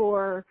love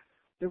for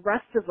the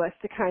rest of us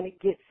to kind of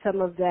get some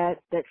of that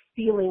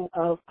feeling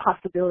of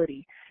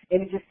possibility.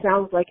 And it just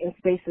sounds like in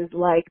spaces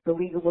like the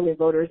League of Women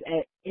Voters,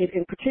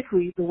 and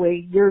particularly the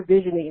way you're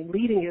visioning and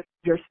leading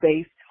your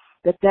space,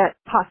 that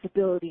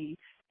possibility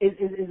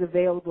is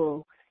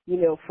available,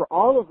 for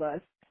all of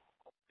us,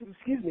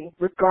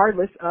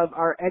 regardless of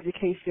our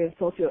education,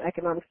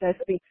 socioeconomic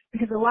status.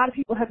 Because a lot of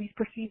people have these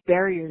perceived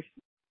barriers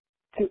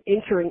to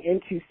entering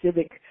into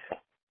civic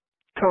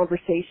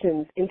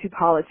conversations, into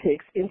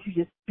politics, into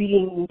just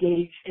being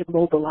engaged and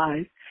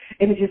mobilized.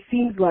 And it just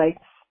seems like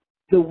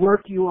the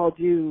work you all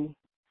do,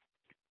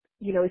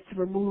 is to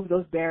remove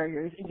those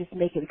barriers and just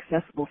make it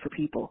accessible for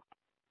people.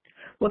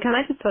 Well, can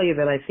I just tell you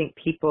that I think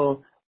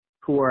people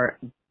who are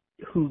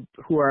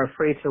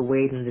afraid to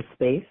wade in this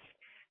space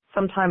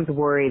sometimes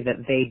worry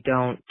that they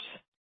don't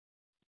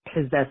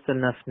possess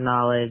enough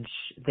knowledge,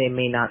 they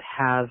may not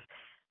have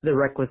the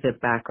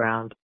requisite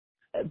background.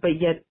 But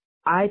yet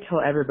I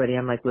tell everybody,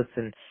 I'm like,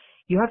 listen,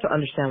 you have to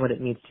understand what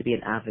it means to be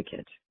an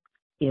advocate.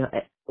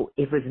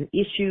 If there's an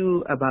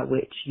issue about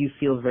which you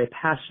feel very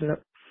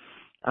passionate,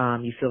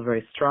 you feel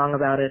very strong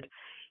about it,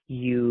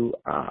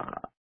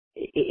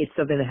 it's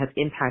something that has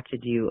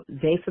impacted you,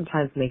 they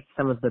sometimes make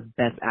some of the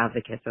best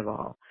advocates of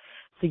all.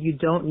 So you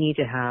don't need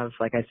to have,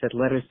 like I said,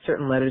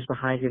 certain letters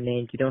behind your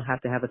name. You don't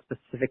have to have a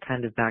specific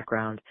kind of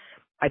background.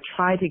 I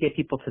try to get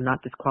people to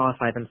not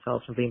disqualify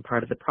themselves from being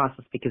part of the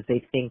process because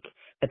they think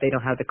that they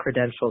don't have the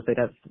credentials, they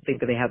don't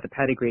think that they have the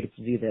pedigree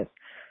to do this.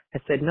 I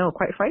said, no,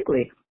 quite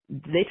frankly,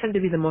 they tend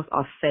to be the most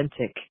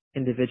authentic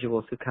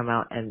individuals who come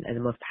out and the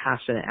most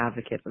passionate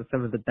advocates and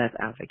some of the best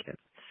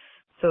advocates.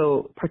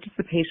 So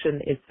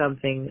participation is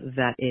something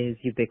that is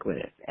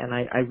ubiquitous, and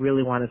I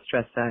really want to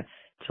stress that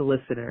to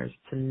listeners,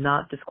 to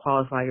not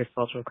disqualify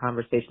yourselves from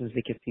conversations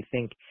because you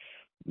think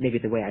maybe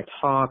the way I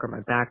talk or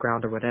my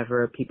background or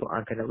whatever, people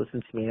aren't going to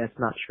listen to me. That's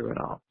not true at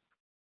all.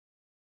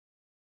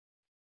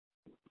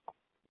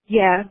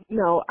 Yeah,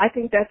 no, I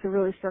think that's a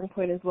really strong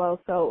point as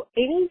well. So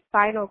any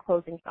final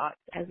closing thoughts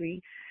as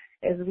we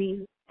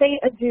say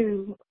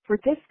adieu for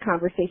this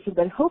conversation,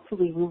 but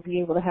hopefully we'll be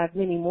able to have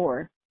many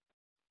more?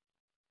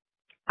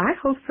 I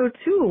hope so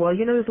too. Well,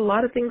 there's a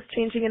lot of things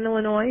changing in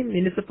Illinois.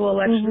 Municipal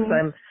elections.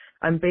 Mm-hmm.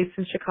 I'm based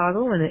in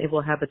Chicago, and it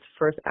will have its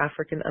first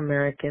African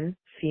American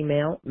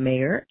female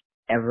mayor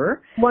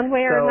ever. One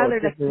way or So another,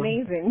 that's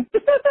amazing.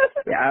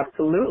 yeah,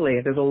 absolutely.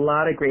 There's a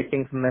lot of great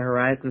things on the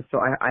horizon. So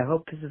I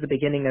hope this is the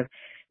beginning of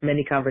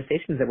many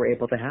conversations that we're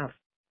able to have.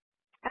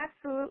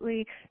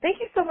 Absolutely. Thank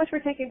you so much for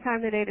taking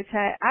time today to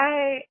chat.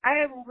 I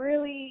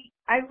really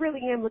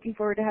am looking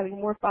forward to having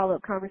more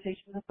follow-up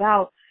conversations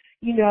about,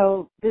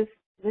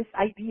 this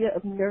idea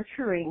of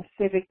nurturing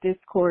civic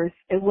discourse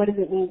and what does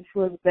it mean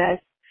to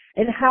invest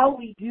and how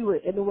we do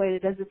it in a way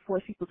that doesn't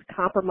force people to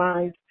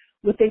compromise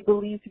what they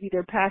believe to be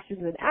their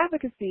passions and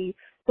advocacy,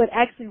 but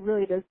actually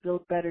really does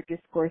build better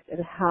discourse and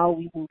how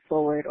we move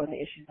forward on the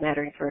issues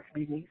mattering to our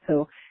community.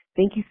 So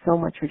thank you so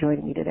much for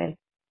joining me today.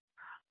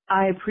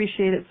 I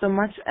appreciate it so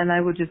much, and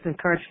I would just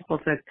encourage people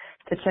to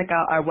check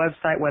out our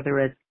website, whether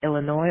it's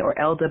Illinois or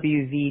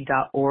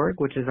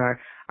lwv.org, which is our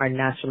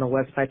national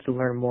website, to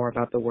learn more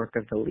about the work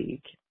of the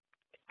League.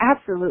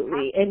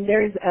 Absolutely. And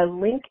there's a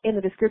link in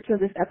the description of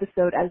this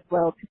episode as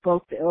well to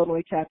both the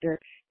Illinois chapter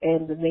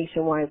and the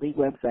Nationwide League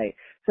website.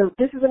 So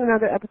this has been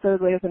another episode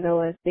of Way with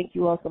Noah. Thank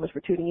you all so much for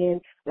tuning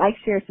in. Like,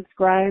 share,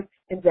 subscribe,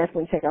 and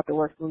definitely check out the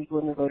work the League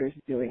Women Voters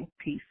is doing.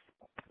 Peace.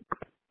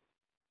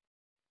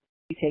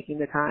 Taking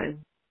the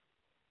time.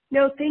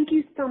 No, thank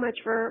you so much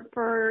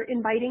for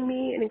inviting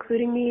me and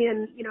including me.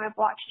 And, I've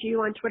watched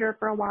you on Twitter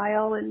for a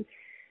while, and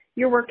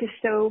your work is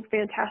so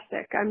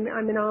fantastic. I'm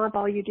in awe of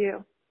all you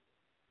do.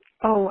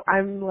 Oh,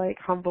 I'm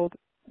humbled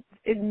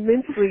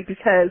immensely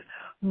because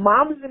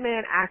Moms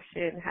Demand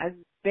Action has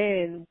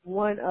been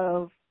one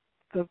of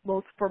the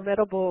most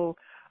formidable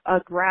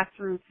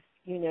grassroots,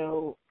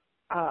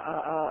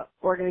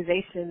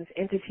 organizations,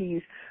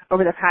 entities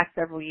over the past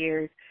several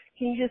years.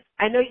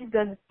 I know you've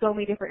done so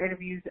many different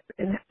interviews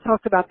and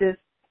talked about this.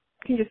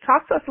 Can you just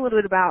talk to us a little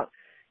bit about,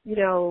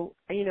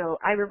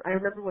 I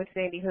remember when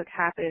Sandy Hook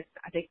happened,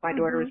 I think my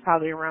daughter was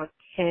probably around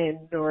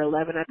 10 or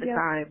 11 at the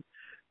time.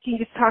 Can you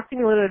just talk to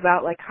me a little bit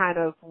about kind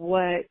of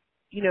what,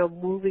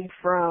 moving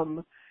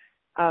from,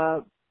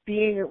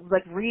 being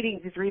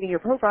reading your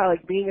profile,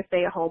 being a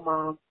stay-at-home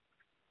mom,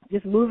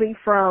 just moving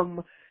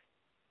from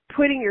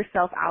putting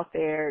yourself out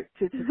there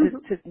to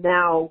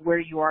now where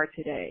you are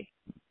today?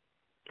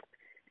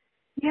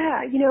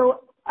 Yeah,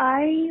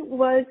 I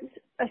was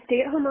a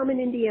stay-at-home mom in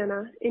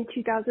Indiana in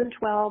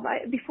 2012.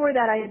 Before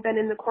that, I had been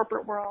in the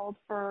corporate world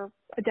for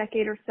a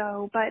decade or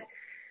so, but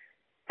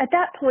at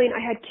that point, I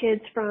had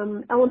kids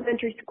from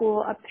elementary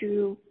school up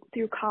through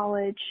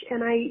college,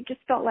 and I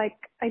just felt like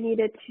I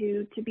needed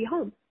to be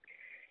home.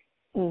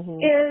 Mm-hmm.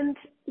 And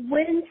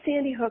when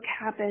Sandy Hook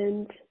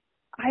happened,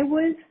 I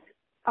was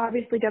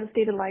obviously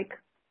devastated like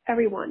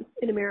everyone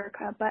in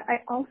America, but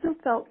I also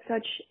felt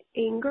such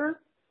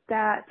anger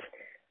that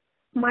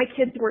my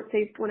kids weren't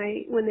safe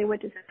when they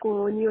went to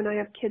school, and you and I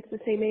have kids the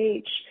same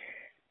age.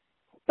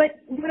 But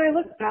when I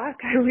look back,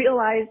 I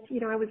realized,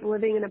 I was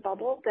living in a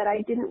bubble, that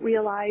I didn't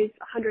realize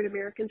 100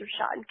 Americans are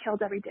shot and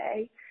killed every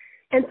day.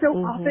 And so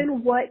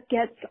often what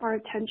gets our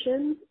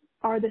attention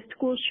are the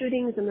school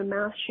shootings and the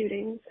mass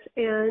shootings.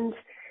 And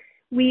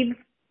we've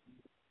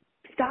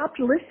stopped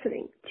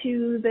listening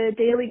to the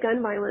daily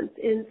gun violence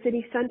in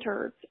city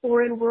centers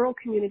or in rural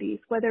communities,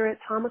 whether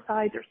it's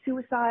homicides or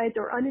suicides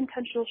or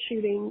unintentional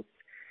shootings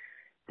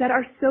that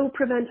are so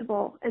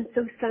preventable and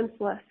so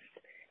senseless,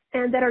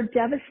 and that are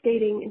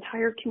devastating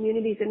entire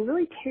communities and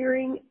really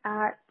tearing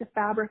at the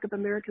fabric of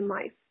American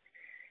life.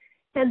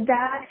 And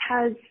that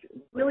has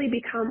really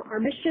become our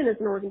mission as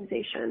an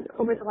organization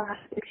over the last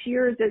 6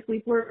 years, as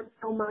we've learned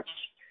so much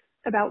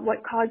about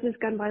what causes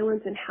gun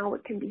violence and how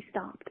it can be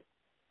stopped.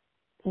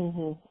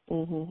 So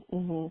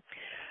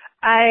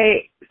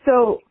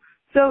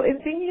in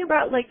thinking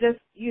about this,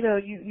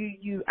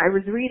 I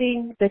was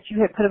reading that you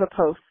had put up a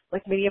post,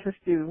 like many of us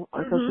do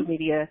on social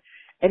media,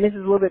 and this is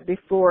a little bit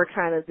before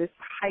kind of this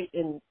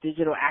heightened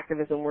digital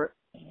activism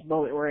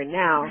moment we're in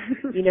now,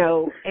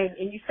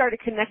 and you started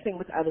connecting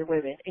with other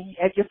women.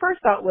 And your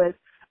first thought was,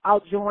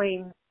 I'll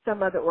join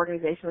some other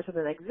organization or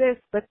something like this,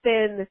 but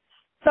then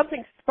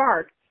something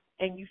sparked,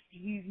 and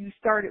you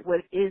started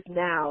what is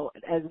now,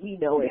 as we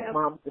know it,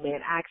 Moms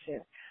Demand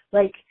Action.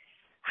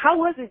 How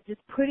was it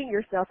just putting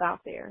yourself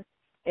out there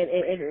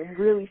and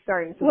really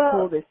starting to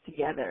pull this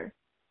together?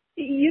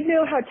 You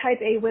know how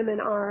type A women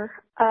are.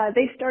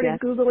 They started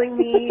Googling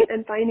me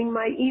and finding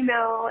my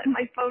email and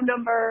my phone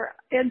number.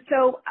 And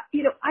so,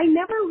 I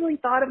never really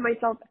thought of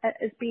myself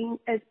as being,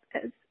 as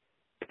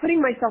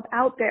putting myself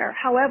out there.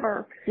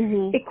 However,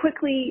 it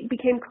quickly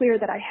became clear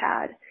that I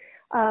had.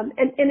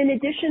 And in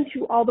addition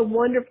to all the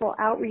wonderful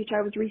outreach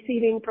I was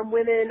receiving from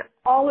women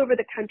all over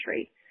the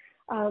country,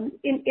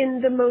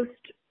 in the most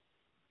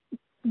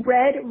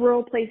red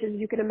rural places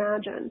you can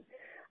imagine.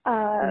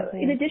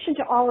 In addition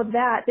to all of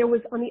that, there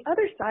was on the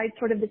other side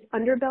sort of this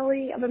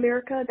underbelly of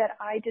America that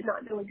I did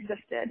not know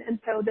existed. And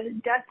so the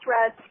death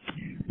threats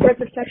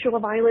of sexual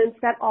violence,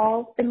 that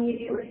all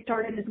immediately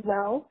started as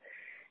well.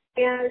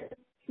 And,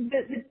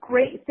 the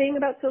great thing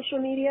about social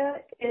media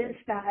is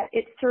that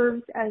it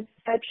serves as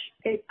such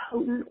a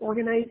potent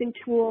organizing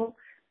tool.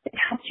 It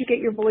helps you get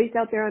your voice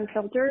out there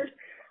unfiltered.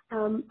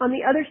 On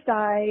the other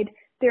side,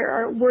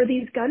 were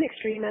these gun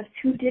extremists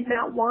who did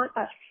not want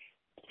us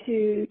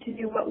to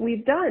do what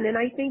we've done, and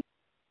I think.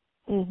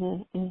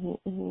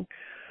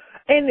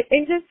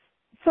 And just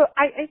so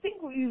I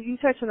think you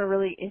touched on a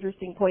really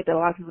interesting point that a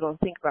lot of people don't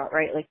think about,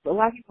 right? Like a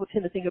lot of people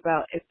tend to think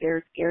about if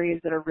there's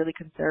areas that are really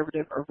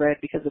conservative or red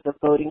because of the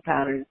voting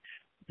patterns,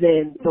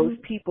 then those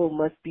people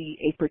must be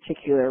a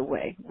particular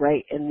way,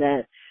 right? And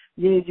that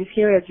just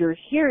hearing as you're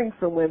hearing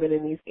from women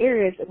in these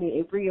areas, I mean,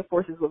 it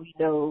reinforces what we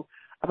know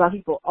about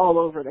people all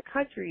over the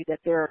country, that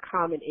there are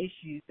common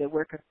issues that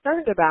we're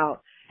concerned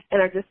about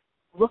and are just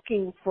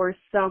looking for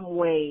some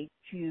way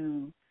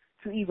to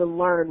even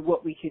learn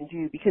what we can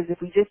do. Because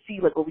if we just see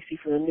like what we see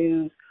from the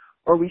news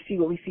or we see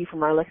what we see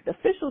from our elected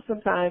officials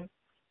sometimes,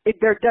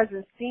 there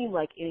doesn't seem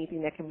like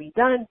anything that can be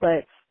done.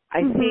 But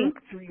I think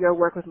through your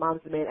work with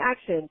Moms Demand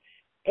Action,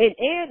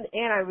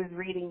 and I was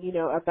reading,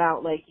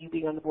 about like you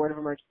being on the board of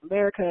Emerge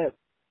America.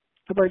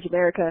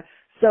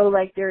 So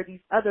like there are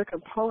these other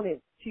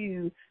components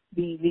to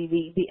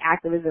the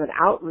activism and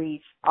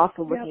outreach,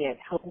 also looking at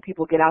helping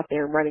people get out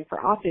there and running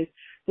for office.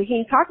 So can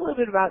you talk a little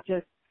bit about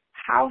just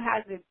how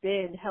has it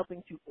been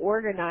helping to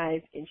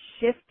organize and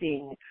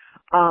shifting,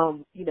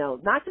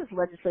 not just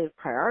legislative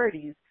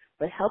priorities,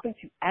 but helping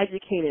to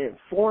educate and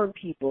inform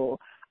people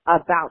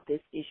about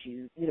this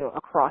issue,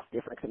 across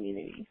different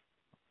communities?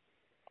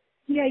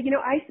 Yeah,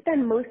 I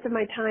spend most of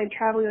my time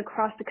traveling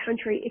across the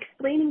country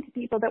explaining to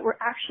people that we're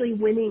actually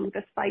winning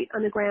this fight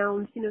on the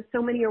ground.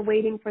 So many are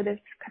waiting for this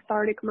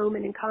cathartic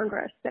moment in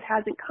Congress that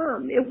hasn't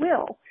come. It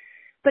will.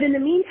 But in the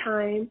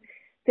meantime,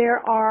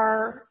 there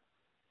are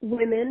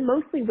women,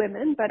 mostly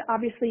women, but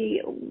obviously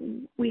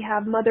we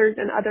have mothers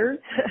and others,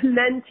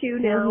 men too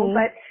now,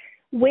 but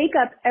wake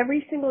up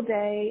every single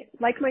day,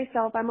 like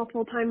myself, I'm a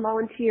full-time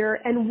volunteer,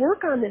 and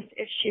work on this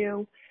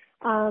issue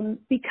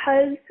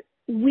because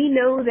we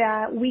know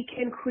that we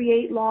can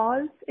create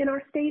laws in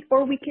our state,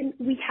 or we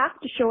have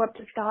to show up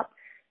to stop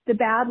the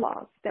bad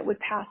laws that would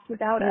pass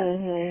without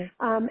us.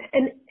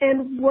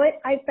 And what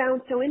I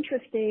found so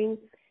interesting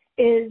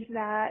is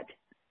that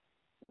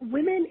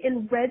women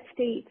in red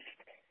states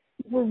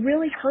were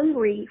really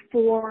hungry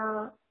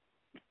for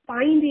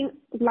finding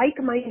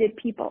like-minded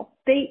people.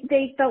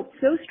 They felt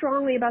so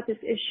strongly about this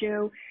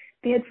issue.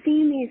 They had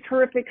seen these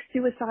horrific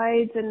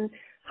suicides and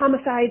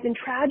homicides and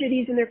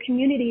tragedies in their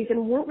communities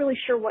and weren't really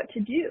sure what to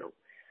do.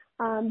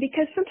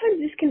 Because sometimes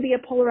this can be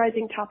a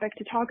polarizing topic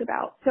to talk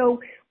about. So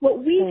what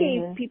we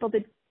gave people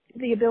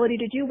the ability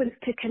to do was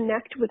to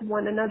connect with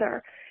one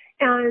another.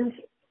 And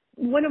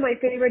one of my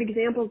favorite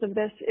examples of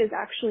this is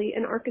actually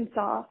in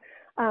Arkansas.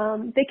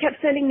 They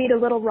kept sending me to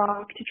Little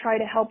Rock to try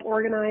to help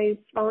organize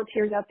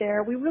volunteers out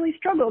there. We really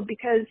struggled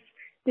because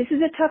this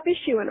is a tough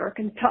issue in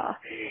Arkansas,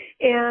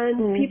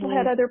 and people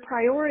had other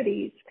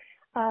priorities.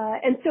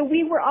 And so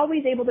we were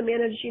always able to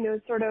manage,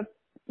 sort of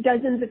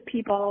dozens of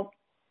people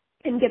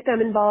and get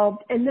them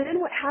involved. And then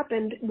what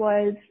happened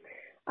was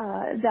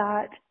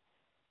that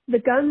the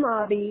gun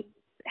lobby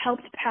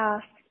helped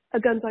pass a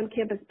guns on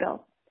campus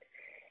bill.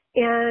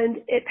 And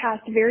it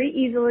passed very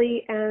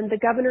easily, and the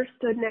governor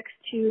stood next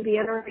to the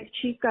NRA's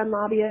chief gun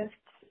lobbyist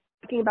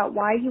talking about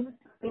why he was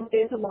putting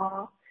it into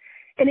law.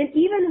 And it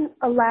even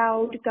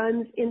allowed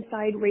guns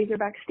inside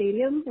Razorback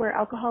Stadium, where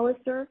alcohol is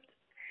served.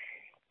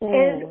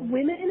 And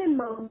women and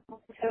moms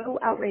were so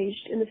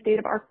outraged in the state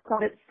of Arkansas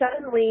that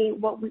suddenly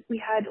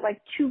we had like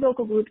 2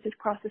 local groups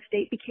across the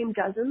state became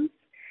dozens.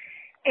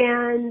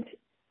 And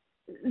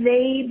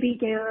they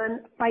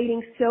began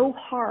fighting so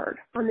hard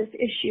on this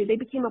issue. They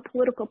became a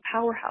political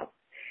powerhouse.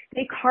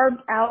 They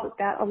carved out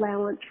that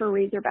allowance for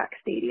Razorback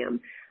Stadium.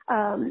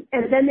 And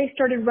then they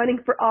started running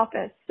for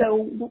office.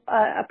 So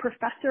a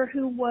professor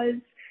who was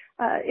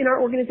in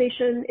our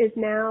organization is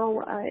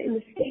now in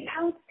the State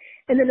House.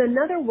 And then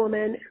another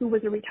woman who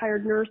was a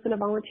retired nurse and a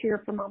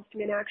volunteer for Moms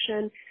Demand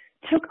Action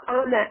took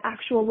on that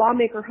actual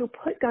lawmaker who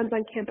put guns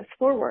on campus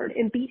forward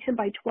and beat him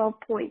by 12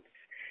 points.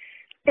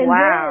 And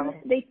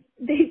then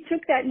they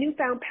took that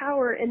newfound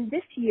power, and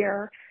this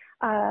year,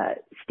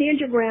 Stand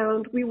Your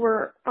Ground, we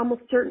were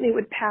almost certain it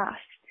would pass.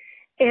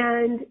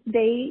 And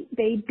they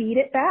beat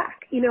it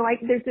back.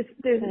 There's this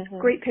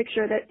great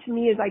picture that to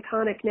me is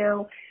iconic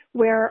now,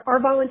 where our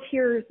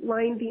volunteers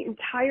lined the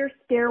entire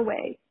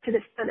stairway to the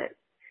Senate.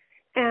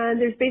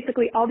 And there's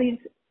basically all these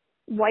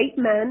white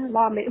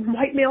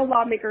male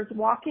lawmakers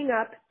walking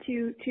up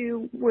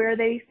to where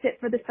they sit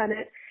for the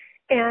Senate.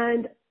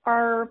 And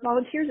our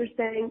volunteers are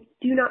saying,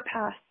 do not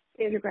pass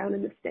Stand Your Ground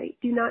in the state.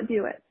 Do not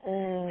do it.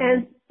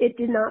 And it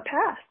did not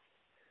pass.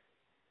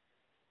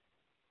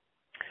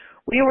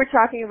 We were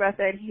talking about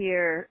that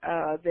here.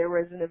 There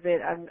was an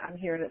event. I'm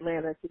here in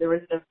Atlanta, so there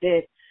was an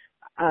event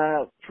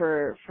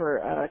for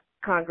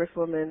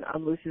Congresswoman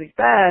Lucy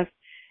McBath,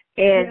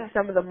 and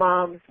some of the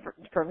moms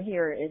from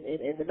here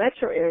in the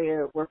metro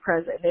area were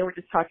present, and they were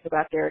just talking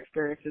about their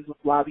experiences with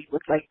lobby.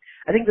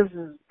 I think this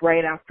was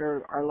right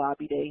after our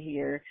lobby day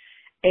here,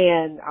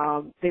 And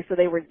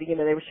they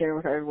were sharing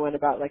with everyone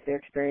about like their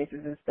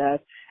experiences and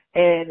stuff.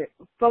 And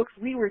folks,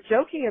 we were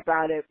joking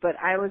about it, but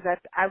I was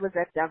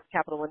at Downtown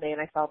Capitol one day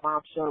and I saw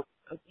Mom show.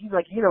 He's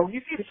like, you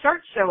see the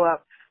sharks show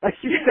up, like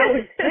you know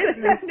it's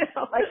business.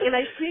 Like, and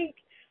I think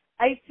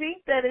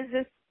that is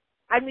just.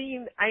 I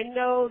mean, I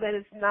know that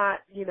it's not,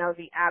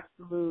 the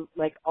absolute,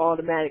 like,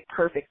 automatic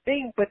perfect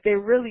thing, but there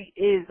really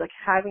is, like,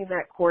 having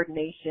that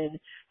coordination,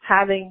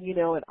 having,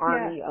 an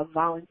army of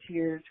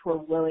volunteers who are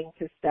willing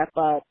to step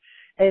up.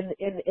 And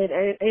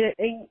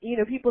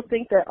people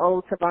think that,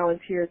 to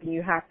volunteer, then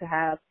you have to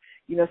have,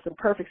 some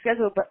perfect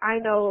schedule. But I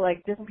know,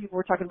 like, different people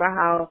were talking about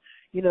how,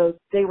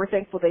 they were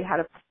thankful they had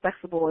a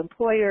flexible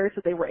employer,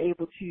 so they were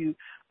able to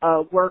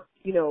work,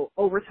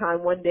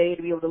 overtime one day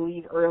to be able to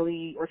leave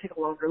early or take a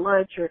longer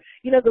lunch, or,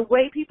 the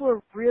way people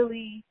are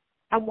really,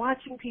 I'm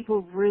watching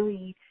people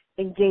really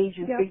engage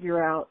and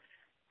figure out,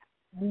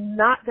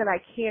 not that I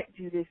can't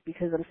do this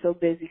because I'm so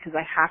busy, because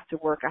I have to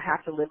work, I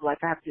have to live life,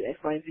 I have to do X,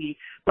 Y, and Z,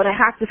 but I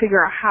have to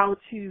figure out how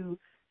to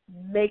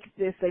make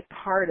this a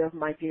part of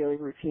my daily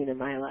routine in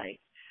my life.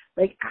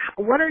 Like,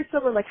 what are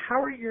some of, like,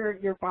 how are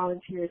your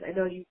volunteers? I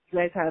know you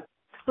guys have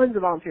tons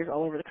of volunteers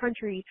all over the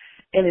country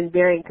and in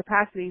varying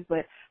capacities,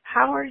 but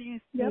how are you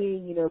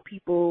seeing,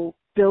 people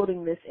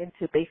building this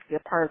into basically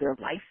a part of their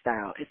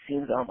lifestyle, it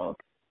seems almost?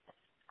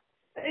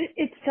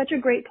 It's such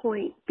a great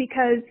point,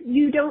 because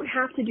you don't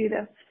have to do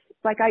this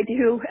like I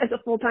do as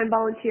a full-time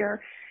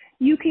volunteer.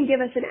 You can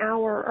give us an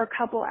hour or a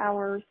couple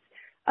hours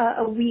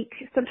a week.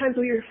 Sometimes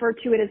we refer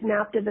to it as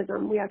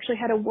naptivism. We actually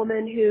had a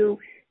woman who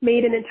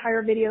made an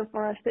entire video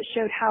for us that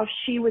showed how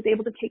she was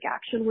able to take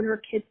action when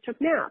her kids took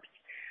naps.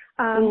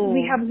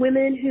 We have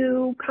women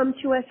who come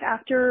to us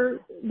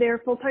after their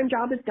full-time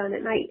job is done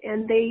at night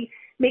and they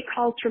make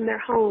calls from their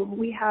home.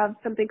 We have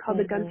something called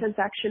the Gun Sense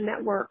Action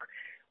Network,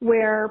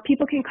 where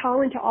people can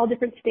call into all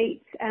different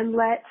states and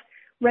let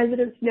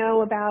residents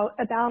know about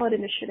a ballot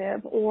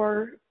initiative,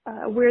 or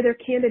where their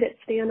candidates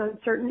stand on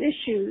certain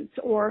issues,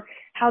 or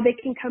how they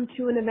can come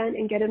to an event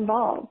and get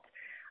involved.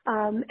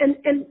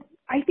 And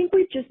I think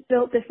we've just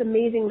built this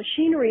amazing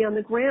machinery on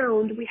the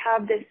ground. We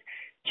have this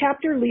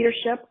chapter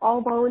leadership,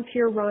 all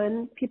volunteer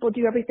run. People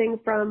do everything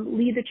from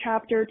lead the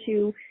chapter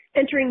to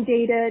entering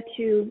data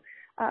to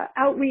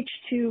outreach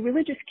to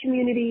religious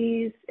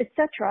communities,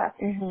 etc.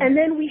 And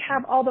then we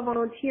have all the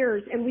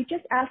volunteers, and we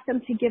just ask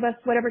them to give us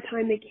whatever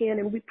time they can,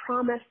 and we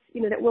promise,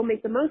 that we'll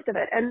make the most of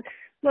it. And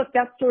look,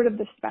 that's sort of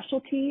the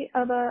specialty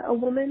of a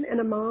woman and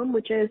a mom,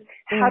 which is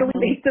how do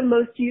we make the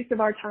most use of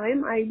our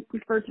time? I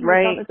refer to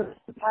myself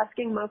as a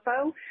tasking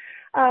mofo.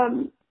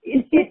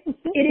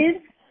 It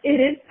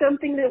is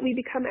something that we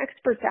become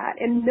experts at,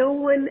 and no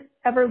one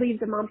ever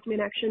leaves a Moms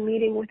Demand Action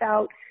meeting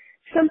without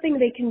something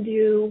they can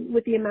do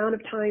with the amount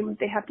of time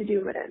they have to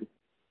do it in.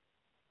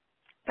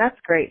 That's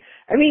great.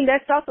 I mean,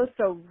 that's also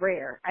so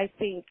rare. I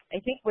think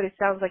what it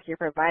sounds like you're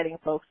providing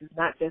folks is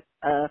not just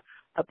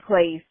a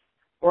place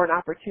or an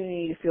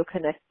opportunity to feel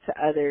connected to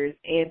others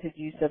and to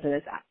do something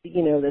that's,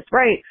 that's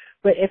right.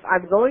 But if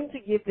I'm going to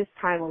give this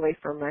time away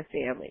from my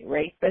family,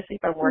 right, especially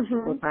if I'm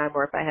working full time,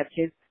 or if I have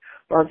kids,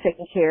 or I'm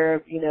taking care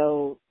of,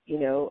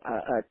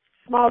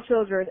 small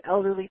children,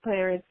 elderly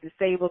parents,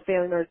 disabled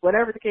family members,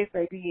 whatever the case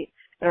may be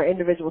in our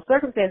individual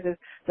circumstances,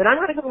 then I'm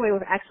going to come away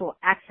with actual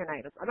action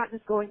items. I'm not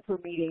just going to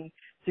a meeting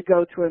to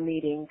go to a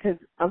meeting, because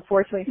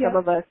unfortunately some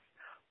of us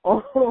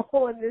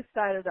on this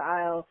side of the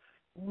aisle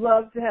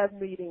love to have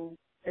meetings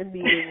and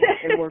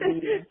more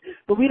meetings,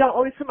 but we don't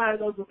always come out of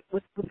those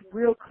with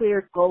real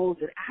clear goals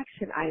and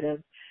action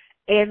items.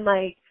 And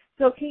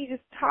so can you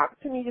just talk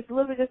to me just a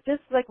little bit,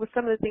 just like with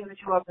some of the things that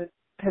you all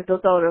have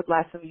built over the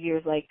last few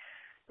years, like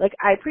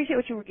I appreciate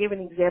what you were giving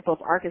an example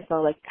of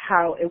Arkansas, like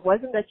how it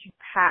wasn't that you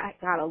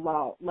got a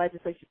law,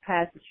 legislation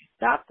passed, but you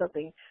stopped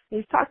something. Can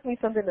you talk to me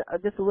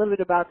just a little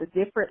bit about the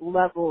different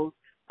levels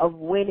of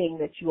winning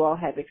that you all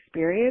have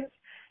experienced,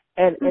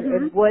 and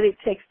what it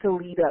takes to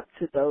lead up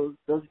to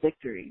those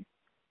victories?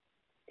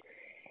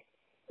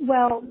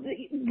 Well,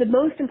 the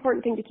most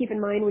important thing to keep in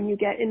mind when you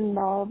get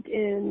involved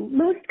in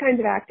most kinds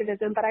of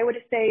activism, but I would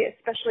say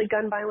especially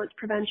gun violence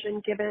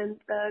prevention, given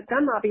the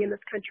gun lobby in this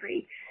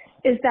country,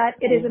 is that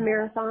it is a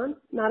marathon,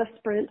 not a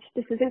sprint.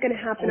 This isn't going to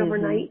happen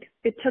overnight.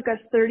 It took us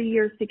 30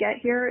 years to get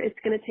here. It's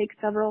going to take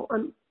several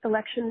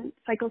election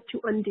cycles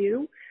to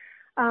undo.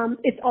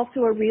 It's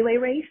also a relay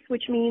race,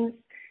 which means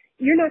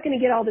you're not going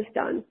to get all this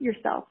done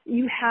yourself.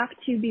 You have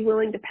to be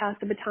willing to pass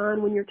the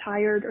baton when you're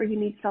tired, or you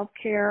need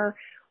self-care,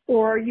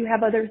 or you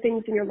have other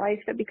things in your life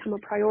that become a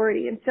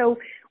priority. And so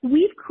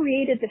we've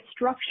created this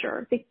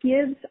structure that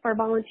gives our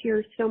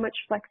volunteers so much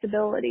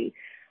flexibility.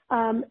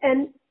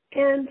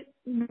 And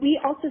we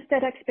also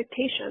set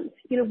expectations.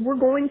 We're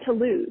going to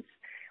lose.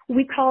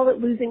 We call it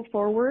losing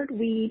forward.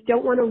 We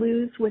don't want to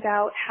lose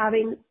without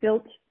having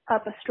built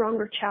up a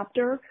stronger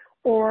chapter,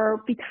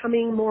 or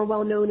becoming more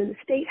well-known in the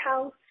state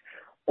house,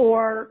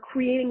 or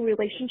creating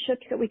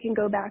relationships that we can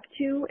go back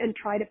to and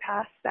try to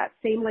pass that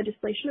same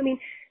legislation. I mean,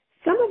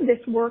 some of this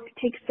work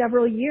takes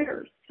several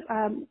years.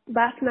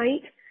 Last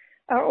night,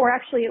 or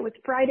actually it was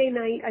Friday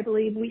night, I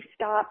believe, we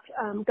stopped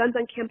guns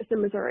on campus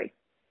in Missouri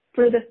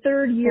for the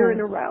third year in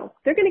a row.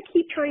 They're going to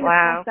keep trying to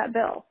pass that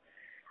bill.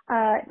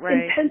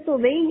 In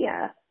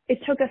Pennsylvania, it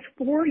took us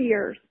 4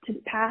 years to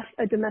pass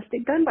a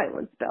domestic gun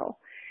violence bill.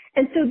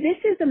 And so this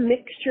is a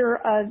mixture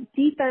of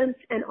defense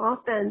and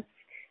offense.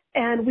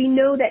 And we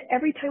know that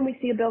every time we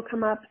see a bill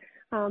come up,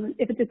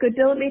 if it's a good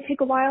bill, it may take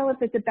a while. If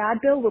it's a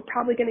bad bill, we're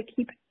probably going to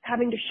keep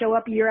having to show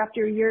up year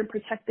after year and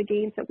protect the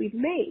gains that we've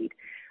made.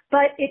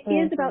 But it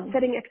is about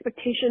setting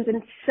expectations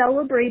and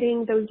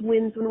celebrating those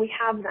wins when we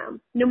have them,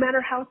 no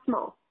matter how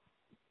small.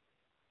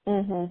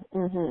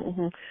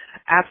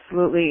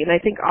 Absolutely. And I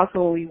think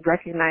also when we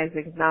recognize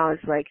and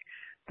acknowledge like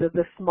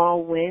the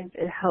small wins,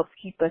 it helps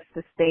keep us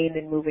sustained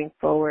and moving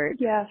forward.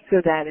 Yes.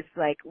 So that it's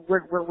like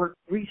we're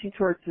reaching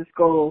towards this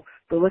goal,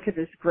 but look at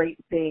this great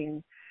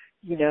thing,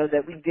 you know,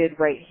 that we did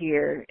right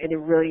here, and it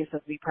really is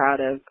something to be proud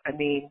of. I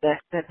mean,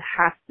 that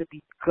has to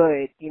be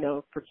good, you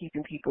know, for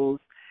keeping people's,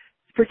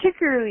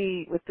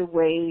 particularly with the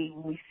way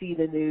we see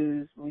the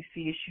news, we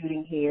see a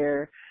shooting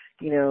here,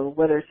 you know,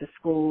 whether it's a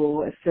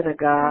school, a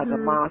synagogue, a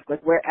mosque,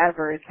 like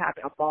wherever it's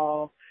happening, a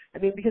mall. I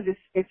mean, because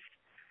it's,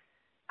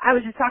 I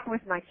was just talking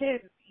with my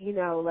kids, you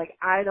know, like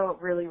I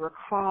don't really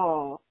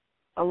recall,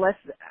 unless,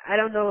 I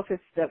don't know if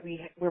it's that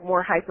we're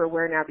more hyper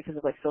aware now because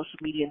of like social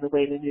media and the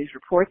way the news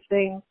reports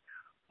things,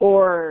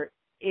 or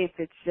if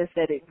it's just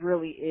that it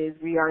really is,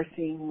 we are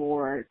seeing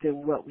more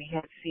than what we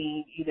had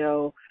seen, you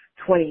know,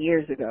 20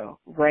 years ago,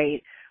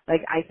 right?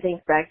 Like I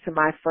think back to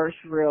my first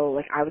real,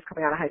 like I was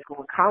coming out of high school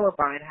when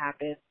Columbine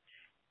happened,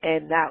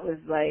 and that was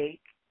like,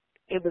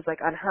 it was like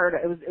unheard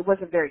of. It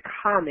wasn't very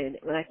common.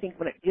 And I think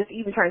when just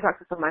even trying to talk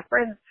to some of my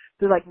friends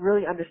to like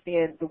really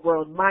understand the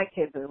world my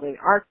kids are living,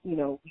 our, you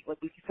know,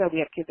 like we said, we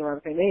have kids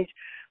around the same age,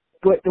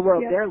 but the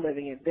world they're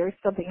living in, there's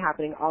something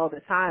happening all the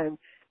time.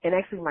 And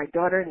actually my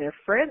daughter and their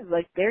friends,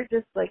 like they're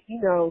just like,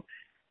 you know,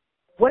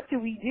 what do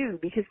we do?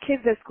 Because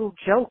kids at school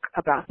joke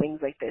about things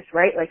like this,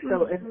 right? Like,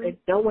 so, and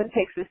no one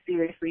takes this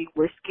seriously.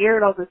 We're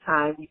scared all the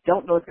time. We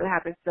don't know what's going to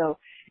happen. So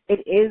it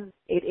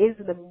is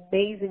an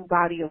amazing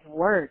body of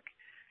work,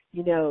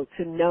 you know,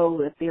 to know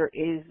that there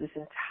is this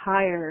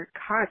entire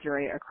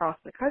cadre across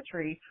the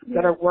country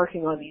that are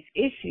working on these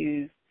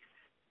issues,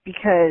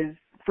 because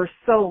for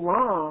so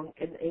long,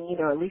 and, you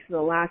know, at least in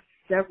the last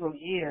several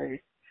years,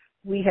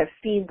 we have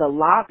seen the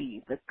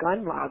lobby, the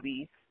gun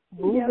lobby,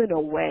 move in a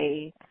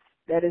way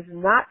that is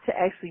not to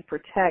actually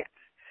protect,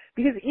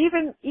 because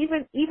even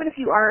if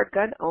you are a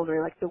gun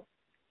owner, like the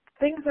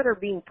things that are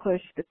being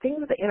pushed, the things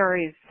that the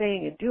NRA is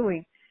saying and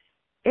doing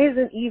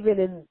isn't even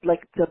in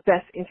like the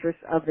best interest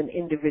of an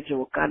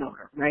individual gun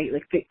owner, right?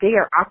 Like they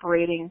are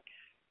operating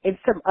in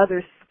some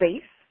other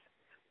space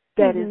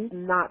that is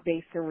not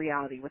based in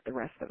reality with the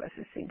rest of us,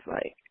 it seems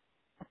like.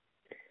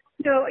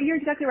 No, you're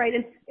exactly right.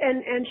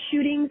 And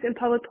shootings in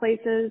public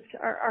places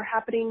are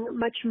happening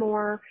much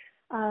more.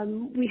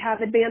 We have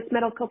advanced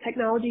medical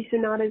technology, so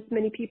not as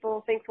many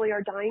people, thankfully,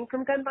 are dying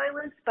from gun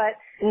violence. But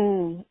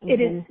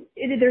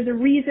there's a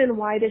reason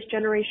why this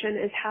generation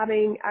is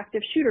having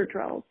active shooter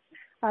drills.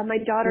 My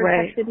daughter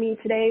texted me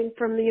today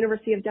from the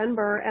University of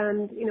Denver,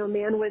 and you know, a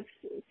man was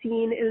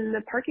seen in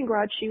the parking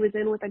garage she was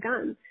in with a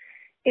gun,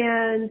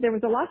 and there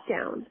was a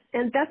lockdown,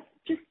 and that's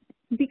just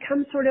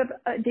become sort of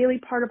a daily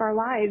part of our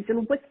lives.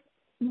 And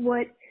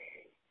what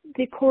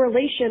the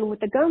correlation with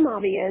the gun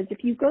lobby is,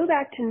 if you go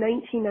back to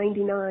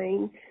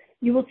 1999,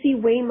 you will see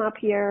Wayne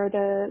LaPierre,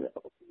 the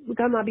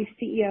gun lobby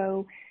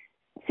CEO,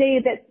 say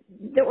that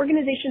the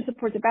organization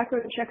supports a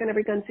background check on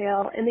every gun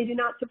sale, and they do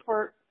not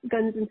support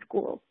guns in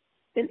schools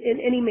in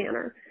any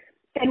manner.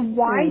 And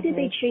why did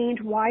they change?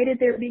 Why did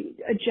their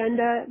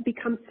agenda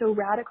become so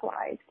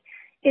radicalized?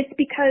 It's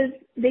because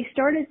they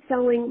started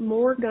selling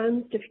more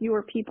guns to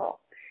fewer people.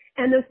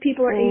 And those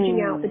people are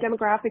aging out. The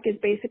demographic is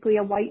basically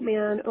a white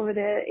man over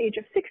the age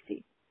of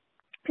 60.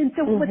 And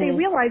so what they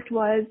realized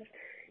was,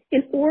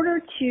 in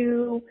order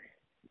to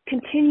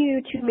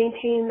continue to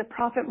maintain the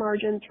profit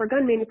margins for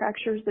gun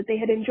manufacturers that they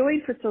had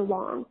enjoyed for so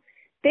long,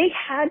 they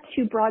had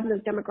to broaden those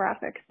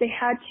demographics. They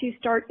had to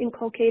start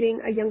inculcating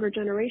a younger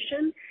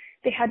generation.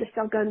 They had to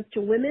sell guns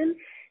to women.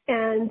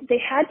 And they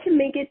had to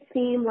make it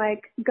seem like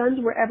guns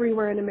were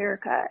everywhere in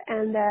America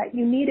and that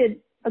you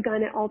needed a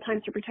gun at all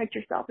times to protect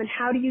yourself. And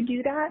how do you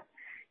do that?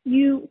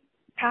 You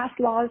pass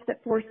laws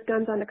that force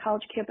guns onto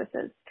college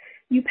campuses.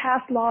 You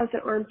pass laws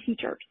that arm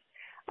teachers.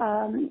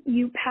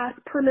 You pass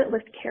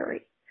permitless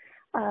carry.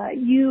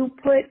 You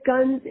put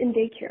guns in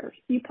daycares.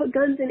 You put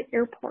guns in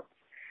airports.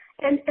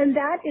 And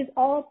that is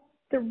all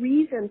the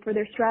reason for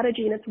their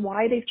strategy, and it's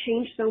why they've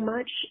changed so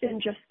much in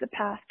just the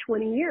past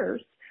 20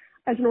 years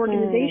as an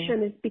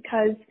organization, is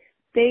because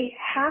they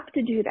have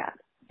to do that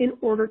in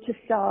order to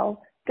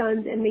sell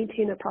guns and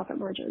maintain a profit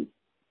margin.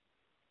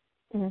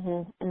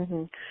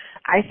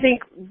 I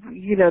think,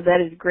 you know,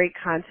 that is great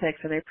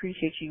context, and I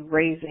appreciate you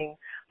raising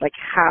like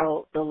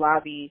how the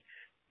lobby,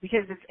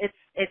 because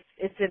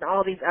it's in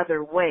all these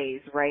other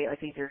ways, right? Like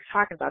these you're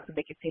talking about, to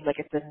make it seem like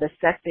it's a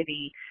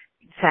necessity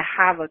to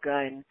have a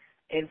gun,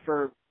 and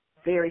for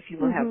very few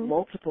will have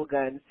multiple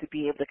guns to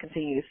be able to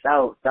continue to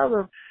sell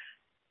them.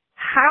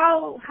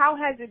 How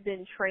has it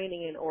been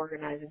training and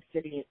organizing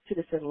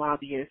citizen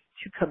lobbyists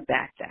to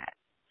combat that?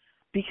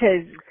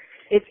 Because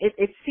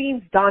it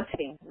seems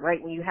daunting,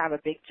 right, when you have a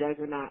big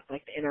juggernaut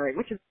like the NRA,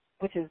 which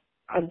is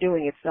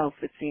undoing itself,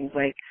 it seems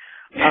like.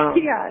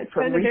 Yeah, it's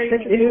been a very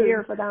interesting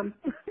year for them.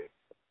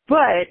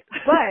 But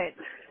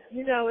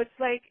you know, it's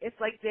like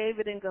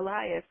David and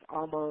Goliath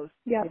almost.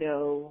 Yeah. You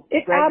know,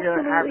 it regular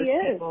absolutely average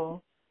is.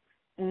 people.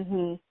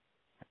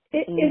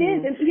 It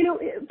is, and you know,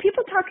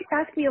 people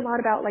ask me a lot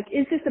about, like,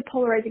 is this a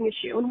polarizing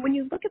issue? And when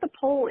you look at the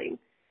polling,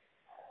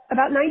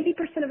 about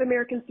 90% of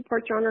Americans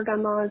support stronger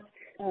gun laws.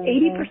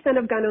 80%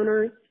 of gun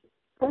owners,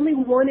 only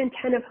 1 in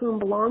 10 of whom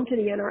belong to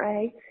the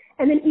NRA,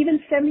 and then even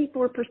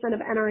 74%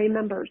 of NRA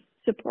members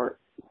support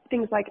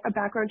things like a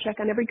background check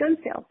on every gun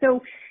sale.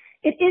 So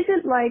it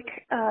isn't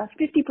like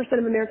 50%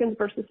 of Americans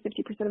versus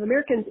 50% of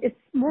Americans. It's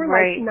more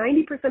like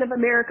 90% of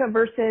America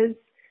versus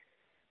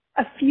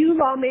a few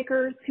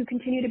lawmakers who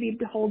continue to be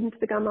beholden to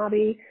the gun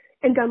lobby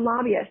and gun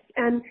lobbyists.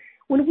 And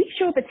when we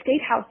show up at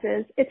state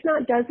houses, it's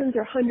not dozens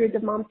or hundreds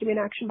of Moms Demand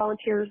Action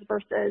volunteers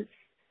versus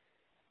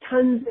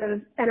tons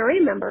of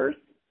NRA members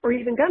or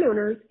even gun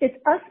owners. It's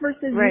us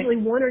versus usually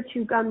 1 or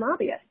 2 gun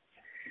lobbyists.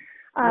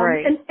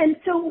 And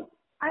so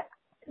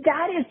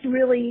that is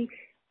really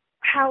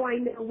how I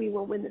know we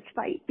will win this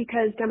fight,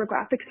 because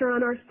demographics are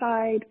on our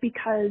side,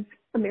 because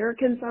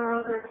Americans are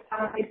on our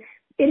side.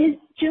 It has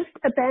just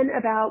been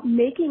about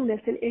making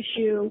this an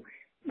issue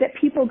that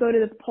people go to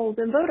the polls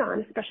and vote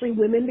on, especially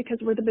women, because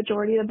we're the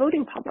majority of the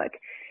voting public.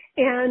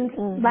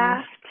 And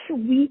last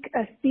week,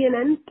 a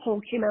CNN poll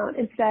came out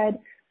and said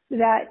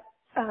that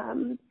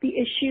the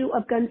issue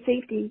of gun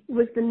safety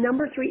was the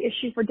number 3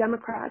 issue for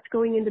Democrats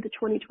going into the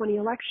 2020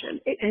 election.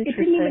 It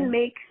didn't even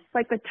make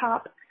like the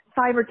top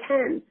 5 or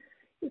 10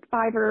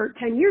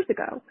 years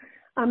ago.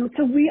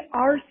 So we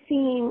are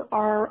seeing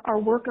our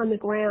work on the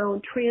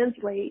ground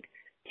translate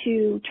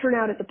to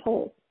turnout at the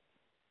polls.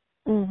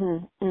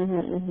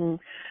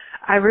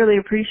 I really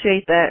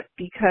appreciate that,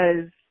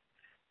 because,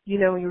 you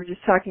know, you were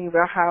just talking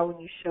about how when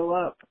you show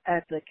up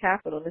at the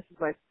Capitol, this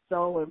is like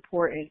so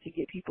important to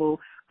get people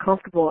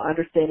comfortable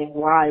understanding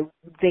why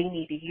they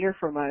need to hear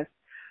from us.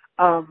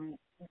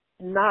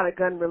 Not a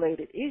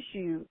gun-related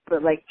issue,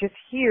 but like just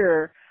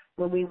here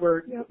when we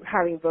were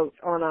having votes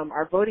on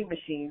our voting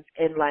machines,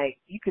 and like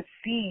you could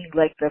see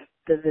like the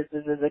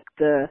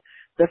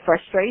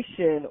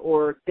frustration,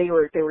 or they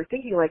were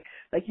thinking like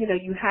you know,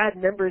 you had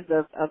members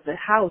of the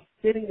House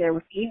sitting there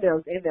with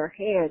emails in their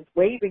hands,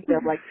 waving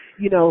them like,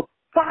 you know,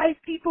 5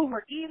 people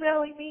were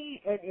emailing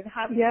me, and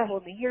having people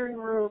in the hearing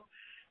room.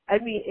 I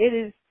mean,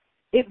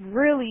 it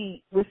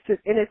really was,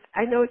 and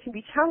I know it can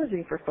be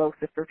challenging for folks,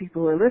 for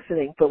people who are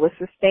listening, but with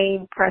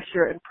sustained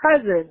pressure and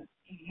presence,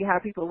 you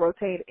have people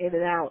rotate in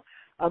and out.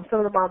 Some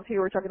of the moms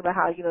here were talking about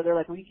how, you know, they're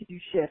like, well, you can do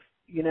shifts,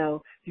 you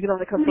know, you can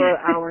only come for an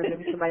hour, and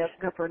maybe somebody else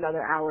can come for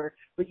another hour,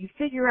 but you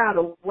figure out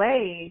a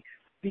way,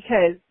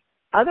 because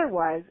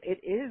otherwise it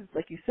is,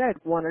 like you said,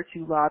 1 or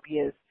 2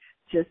 lobbyists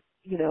just,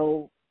 you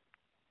know,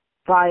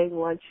 buying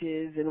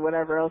lunches and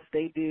whatever else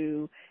they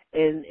do,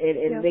 and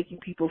making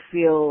people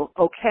feel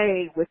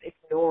okay with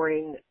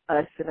ignoring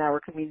us and our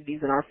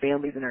communities and our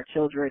families and our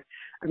children.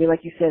 I mean,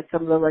 like you said,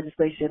 some of the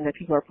legislation that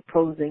people are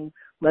proposing,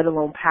 let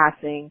alone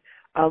passing,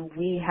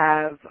 we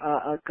have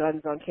a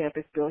guns on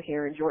campus bill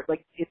here in Georgia.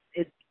 Like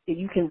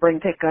you can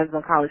take guns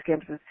on college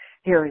campuses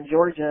here in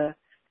Georgia.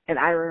 And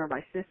I remember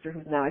my sister,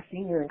 who's now a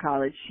senior in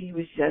college, she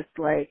was just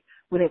like,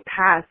 when it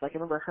passed, like I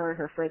remember her and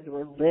her friends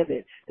were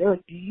livid. They were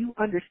like, do you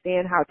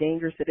understand how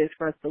dangerous it is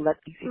for us to let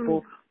these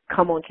people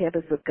come on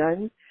campus with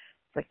guns?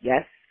 It's like,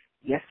 yes,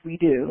 we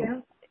do.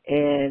 Yeah.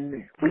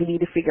 And we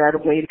need to figure out a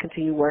way to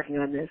continue working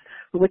on this.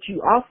 But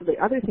the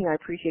other thing I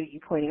appreciate you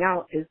pointing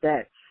out is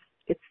that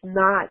it's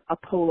not a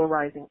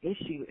polarizing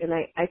issue. And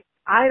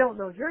I don't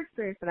know your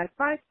experience, but I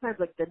find sometimes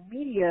like the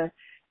media,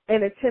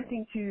 and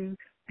attempting to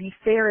be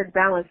fair and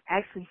balanced,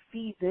 actually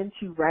feeds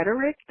into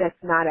rhetoric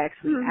that's not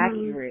actually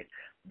accurate.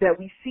 That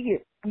we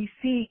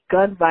see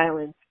gun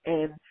violence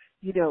and,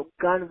 you know,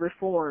 gun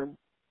reform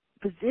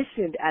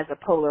positioned as a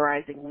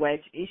polarizing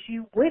wedge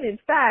issue, when in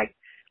fact,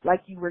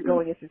 like you were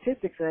going in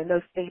statistics, and I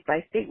know state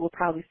by state will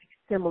probably see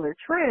similar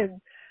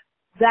trends,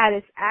 that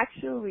it's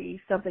actually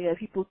something that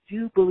people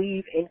do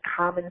believe in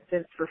common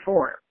sense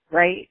reform,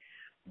 right?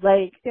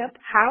 Like,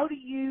 how do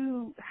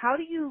you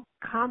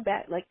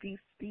combat like these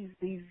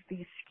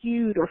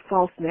skewed or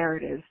false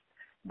narratives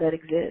that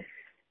exist?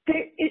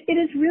 It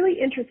is really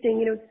interesting.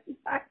 You know,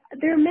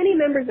 there are many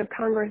members of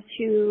Congress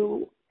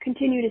who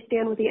continue to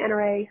stand with the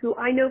NRA who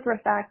I know for a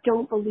fact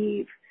don't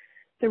believe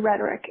the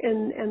rhetoric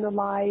and the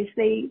lies.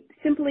 They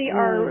simply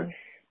are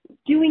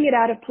doing it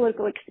out of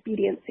political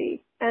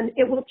expediency. And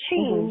it will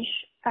change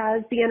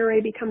as the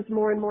NRA becomes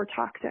more and more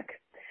toxic.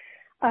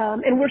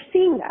 And we're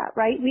seeing that,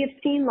 right? We have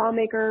seen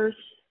lawmakers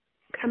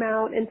come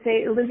out and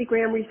say, Lindsey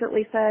Graham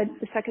recently said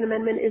the Second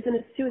Amendment isn't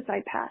a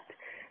suicide pact.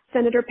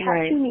 Senator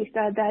Pat Toomey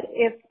said that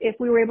if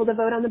we were able to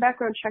vote on the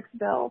background checks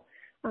bill,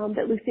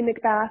 that Lucy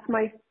McBath,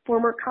 my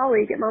former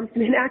colleague at Moms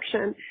in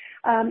Action,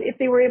 if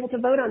they were able to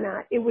vote on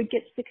that, it would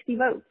get 60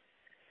 votes.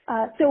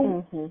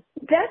 So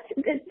that's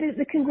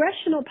the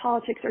congressional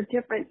politics are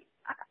different.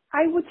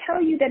 I would tell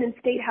you that in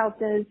state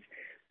houses,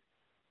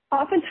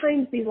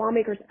 oftentimes these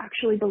lawmakers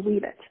actually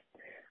believe it.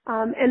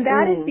 And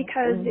that is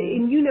because,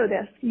 and you know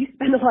this, you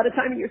spend a lot of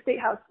time in your state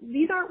house.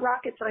 These aren't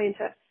rocket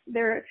scientists.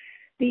 They're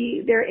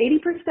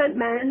 80%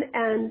 men,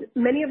 and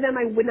many of them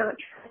I would not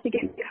trust to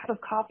get a cup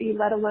of coffee,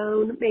 let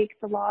alone make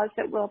the laws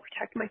that will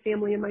protect my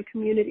family and my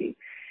community.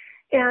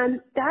 And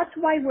that's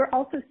why we're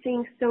also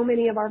seeing so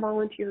many of our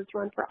volunteers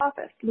run for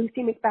office.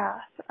 Lucy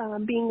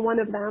McBath being one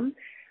of them.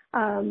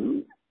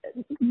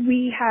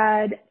 We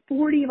had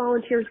 40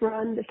 volunteers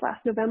run this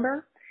last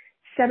November,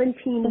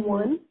 17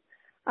 won,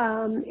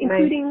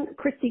 including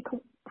Christy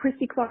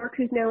Clark,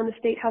 who's now in the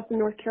State House in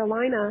North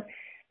Carolina.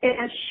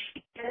 And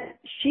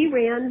she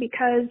ran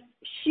because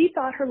she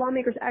thought her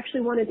lawmakers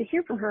actually wanted to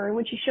hear from her. And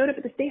when she showed up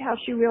at the State House,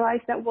 she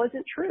realized that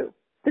wasn't true,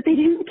 that they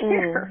didn't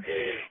care.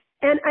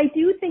 And I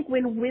do think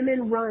when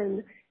women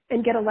run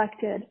and get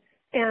elected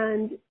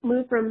and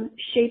move from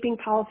shaping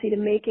policy to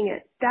making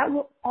it, that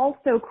will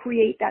also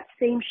create that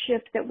same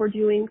shift that we're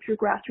doing through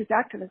grassroots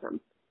activism.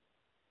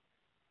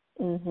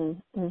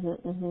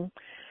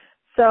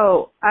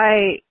 So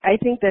I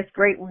think that's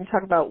great when we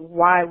talk about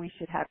why we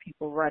should have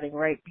people running,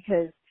 right?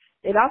 Because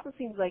it also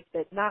seems like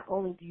that not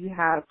only do you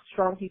have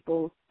strong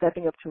people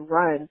stepping up to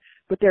run,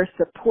 but there's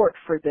support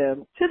for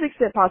them to the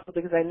extent possible,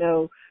 because I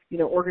know,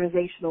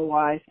 organizational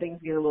wise,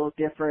 things get a little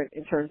different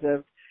in terms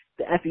of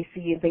the FEC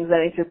and things of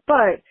that nature,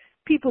 but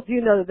people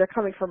do know that they're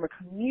coming from a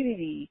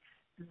community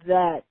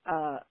that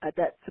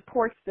that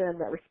supports them,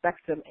 that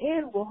respects them,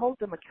 and will hold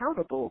them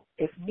accountable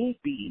if need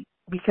be,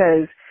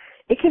 because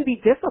it can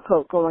be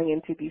difficult going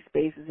into these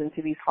spaces,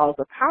 into these halls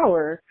of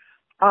power,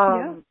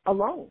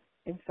 alone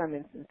in some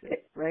instances,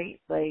 right?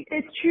 Like,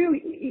 it's true.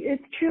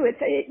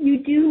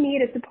 You do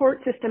need a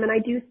support system, and I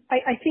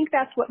think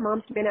that's what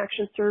Moms in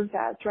Action serves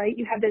as, right?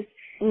 You have this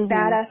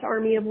badass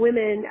army of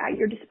women at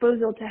your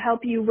disposal to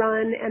help you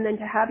run and then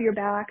to have your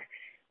back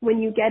when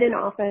you get in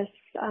office.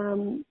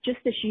 Just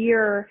this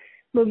year,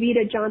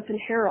 Movita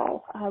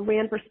Johnson-Harrell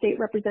ran for state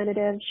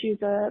representative. She's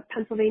a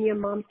Pennsylvania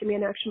Moms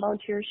in Action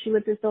volunteer. She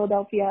lives in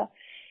Philadelphia.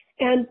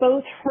 And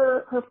both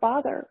her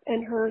father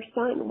and her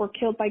son were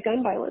killed by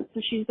gun violence.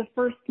 So she's the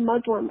first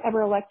Muslim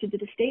ever elected to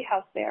the state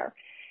house there.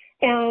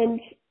 And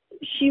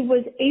she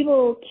was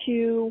able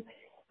to,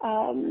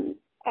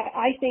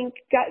 I think,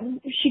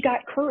 she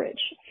got courage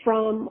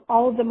from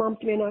all of the Moms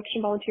in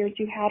Action volunteers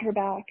who had her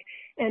back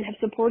and have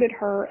supported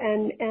her.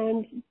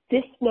 And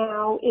this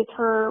now is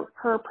her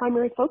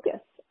primary focus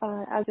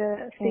as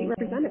a state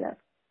representative.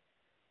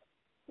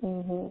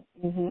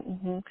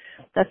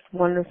 That's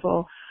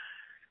wonderful.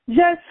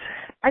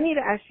 I need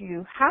to ask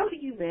you, how do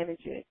you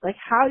manage it? Like,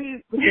 how do you,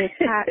 with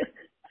the attack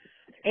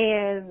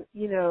and,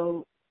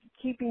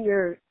 keeping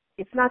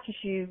it's not just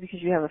you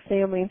because you have a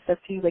family and stuff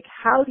too, like,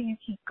 how do you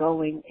keep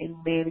going and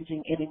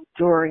managing and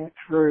enduring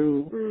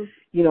through,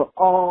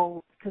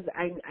 all, because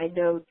I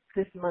know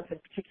this month in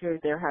particular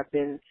there have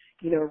been,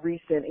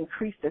 recent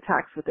increased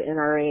attacks with the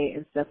NRA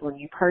and stuff on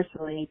you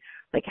personally.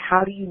 Like,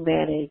 how do you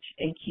manage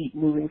and keep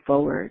moving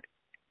forward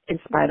in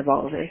spite of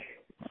all of this?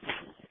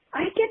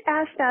 I get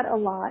asked that a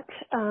lot,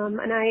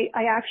 and I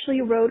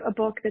actually wrote a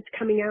book that's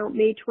coming out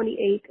May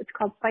 28th. It's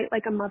called Fight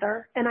Like a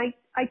Mother, and I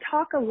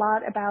talk a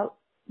lot about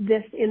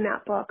this in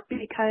that book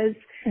because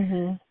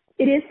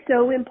it is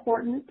so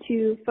important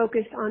to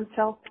focus on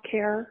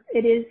self-care.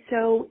 It is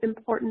so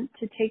important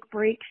to take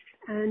breaks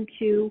and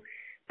to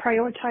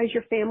prioritize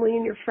your family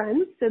and your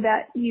friends so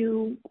that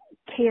you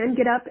can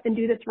get up and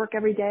do this work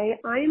every day.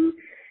 I'm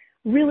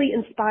really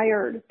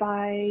inspired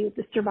by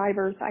the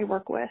survivors I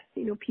work with,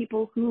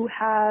 people who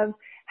have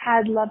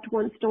had loved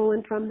ones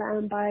stolen from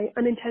them by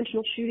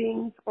unintentional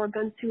shootings or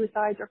gun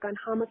suicides or gun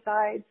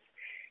homicides,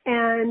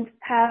 and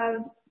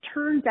have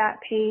turned that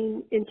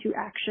pain into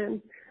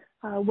action,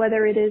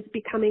 whether it is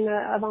becoming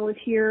a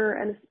volunteer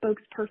and a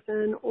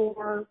spokesperson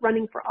or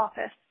running for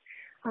office.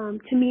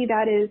 To me,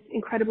 that is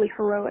incredibly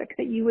heroic,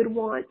 that you would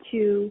want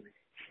to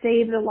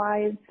save the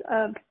lives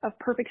of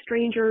perfect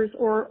strangers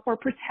or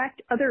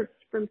protect others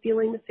from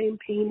feeling the same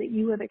pain that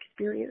you have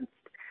experienced.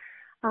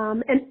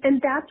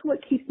 And that's what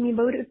keeps me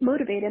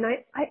motivated. And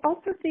I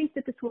also think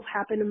that this will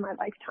happen in my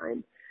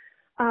lifetime.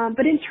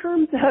 But in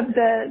terms of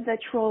the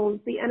trolls,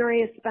 the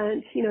NRA has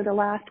spent, the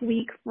last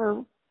week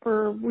for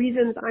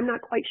reasons I'm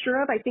not quite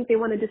sure of. I think they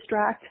want to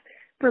distract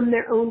from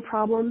their own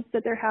problems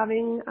that they're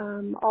having,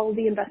 all of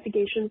the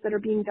investigations that are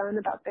being done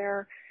about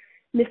their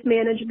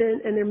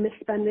mismanagement and their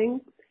misspending,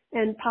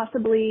 and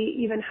possibly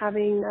even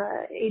having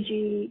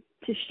AG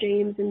Tish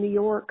James in New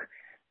York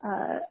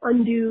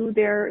undo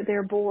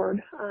their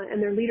board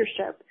and their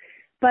leadership.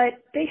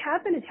 But they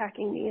have been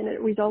attacking me, and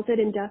it resulted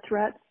in death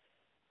threats.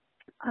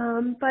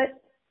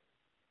 But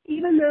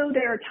even though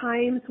there are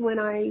times when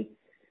I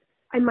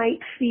might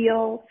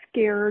feel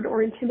scared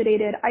or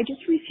intimidated, I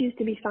just refuse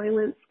to be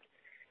silenced.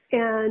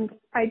 And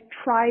I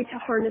try to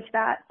harness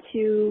that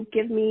to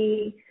give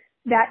me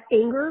that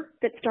anger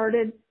that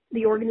started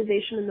the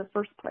organization in the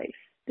first place.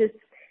 This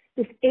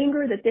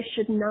anger that this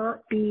should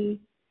not be,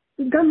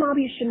 gun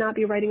lobbyists should not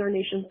be writing our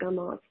nation's gun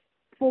laws,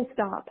 full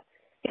stop.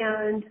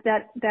 And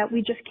that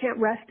we just can't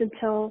rest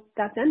until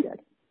that's ended.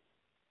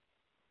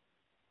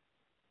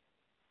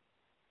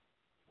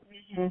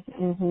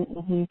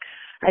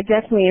 I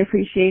definitely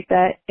appreciate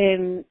that,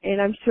 and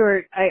I'm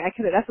sure I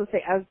could. That's what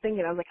I was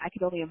thinking. I was like, I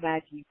could only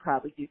imagine you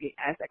probably do get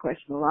asked that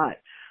question a lot,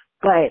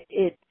 but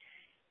it,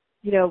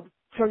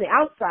 from the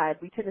outside,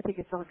 we tend to think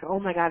it's like, oh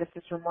my God, it's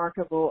this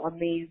remarkable,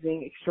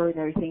 amazing,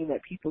 extraordinary thing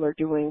that people are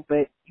doing.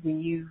 But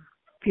when you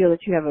feel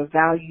that you have a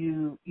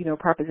value,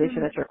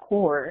 proposition at your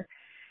core,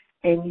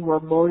 and you are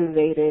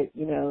motivated,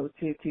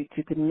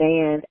 to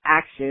demand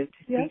action,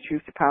 to speak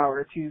truth to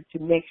power, to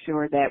make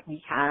sure that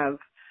we have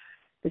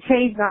the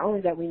change not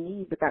only that we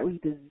need, but that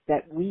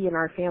we and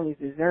our families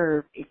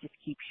deserve, it just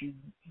keeps you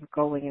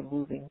going and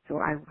moving. So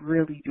I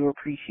really do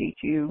appreciate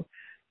you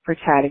for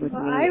chatting with me.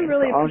 I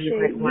really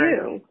appreciate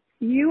you.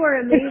 You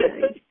are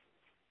amazing.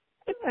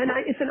 And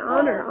it's an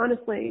honor,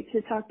 honestly,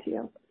 to talk to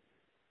you.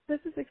 This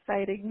is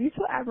exciting.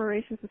 Mutual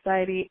Admiration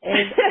Society,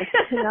 and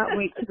I cannot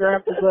wait to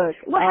grab the book.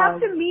 We'll have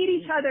to meet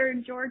each other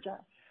in Georgia.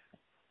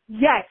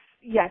 Yes,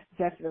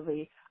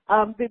 definitely.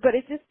 But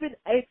it's just been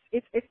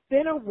it's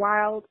been a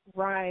wild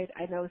ride.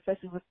 I know,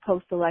 especially with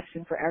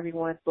post-election for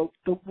everyone. But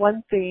the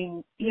one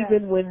thing,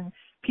 even when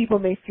people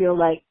may feel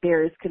like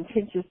there is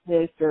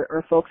contentiousness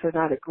or folks are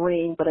not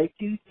agreeing, but I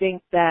do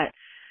think that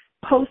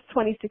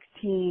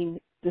post-2016,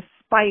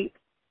 despite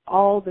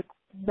all the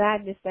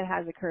madness that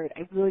has occurred,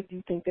 I really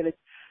do think that it's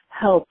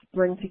helped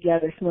bring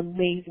together some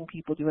amazing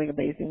people doing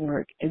amazing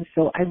work. And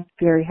so I'm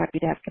very happy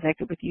to have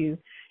connected with you,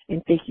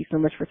 and thank you so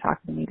much for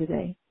talking to me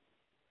today.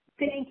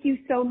 Thank you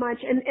so much.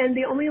 And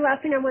the only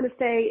last thing I want to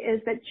say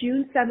is that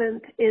June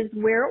 7th is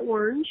Wear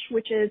Orange,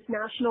 which is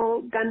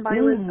National Gun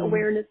Violence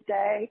Awareness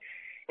Day.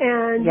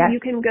 And you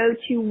can go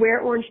to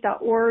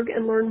wearorange.org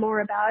and learn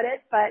more about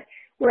it. But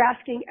we're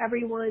asking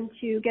everyone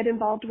to get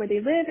involved where they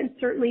live and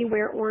certainly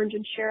wear orange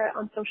and share it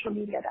on social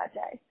media that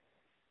day.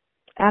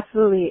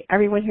 Absolutely.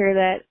 Everyone hear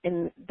that,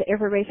 and the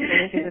information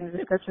link is in the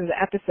description of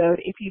the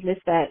episode. If you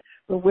missed that,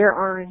 but Wear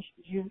Orange,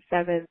 June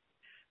 7th,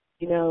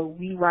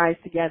 we rise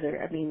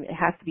together. I mean, it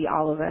has to be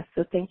all of us.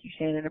 So thank you,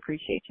 Shannon.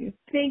 Appreciate you.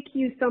 Thank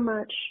you so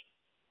much.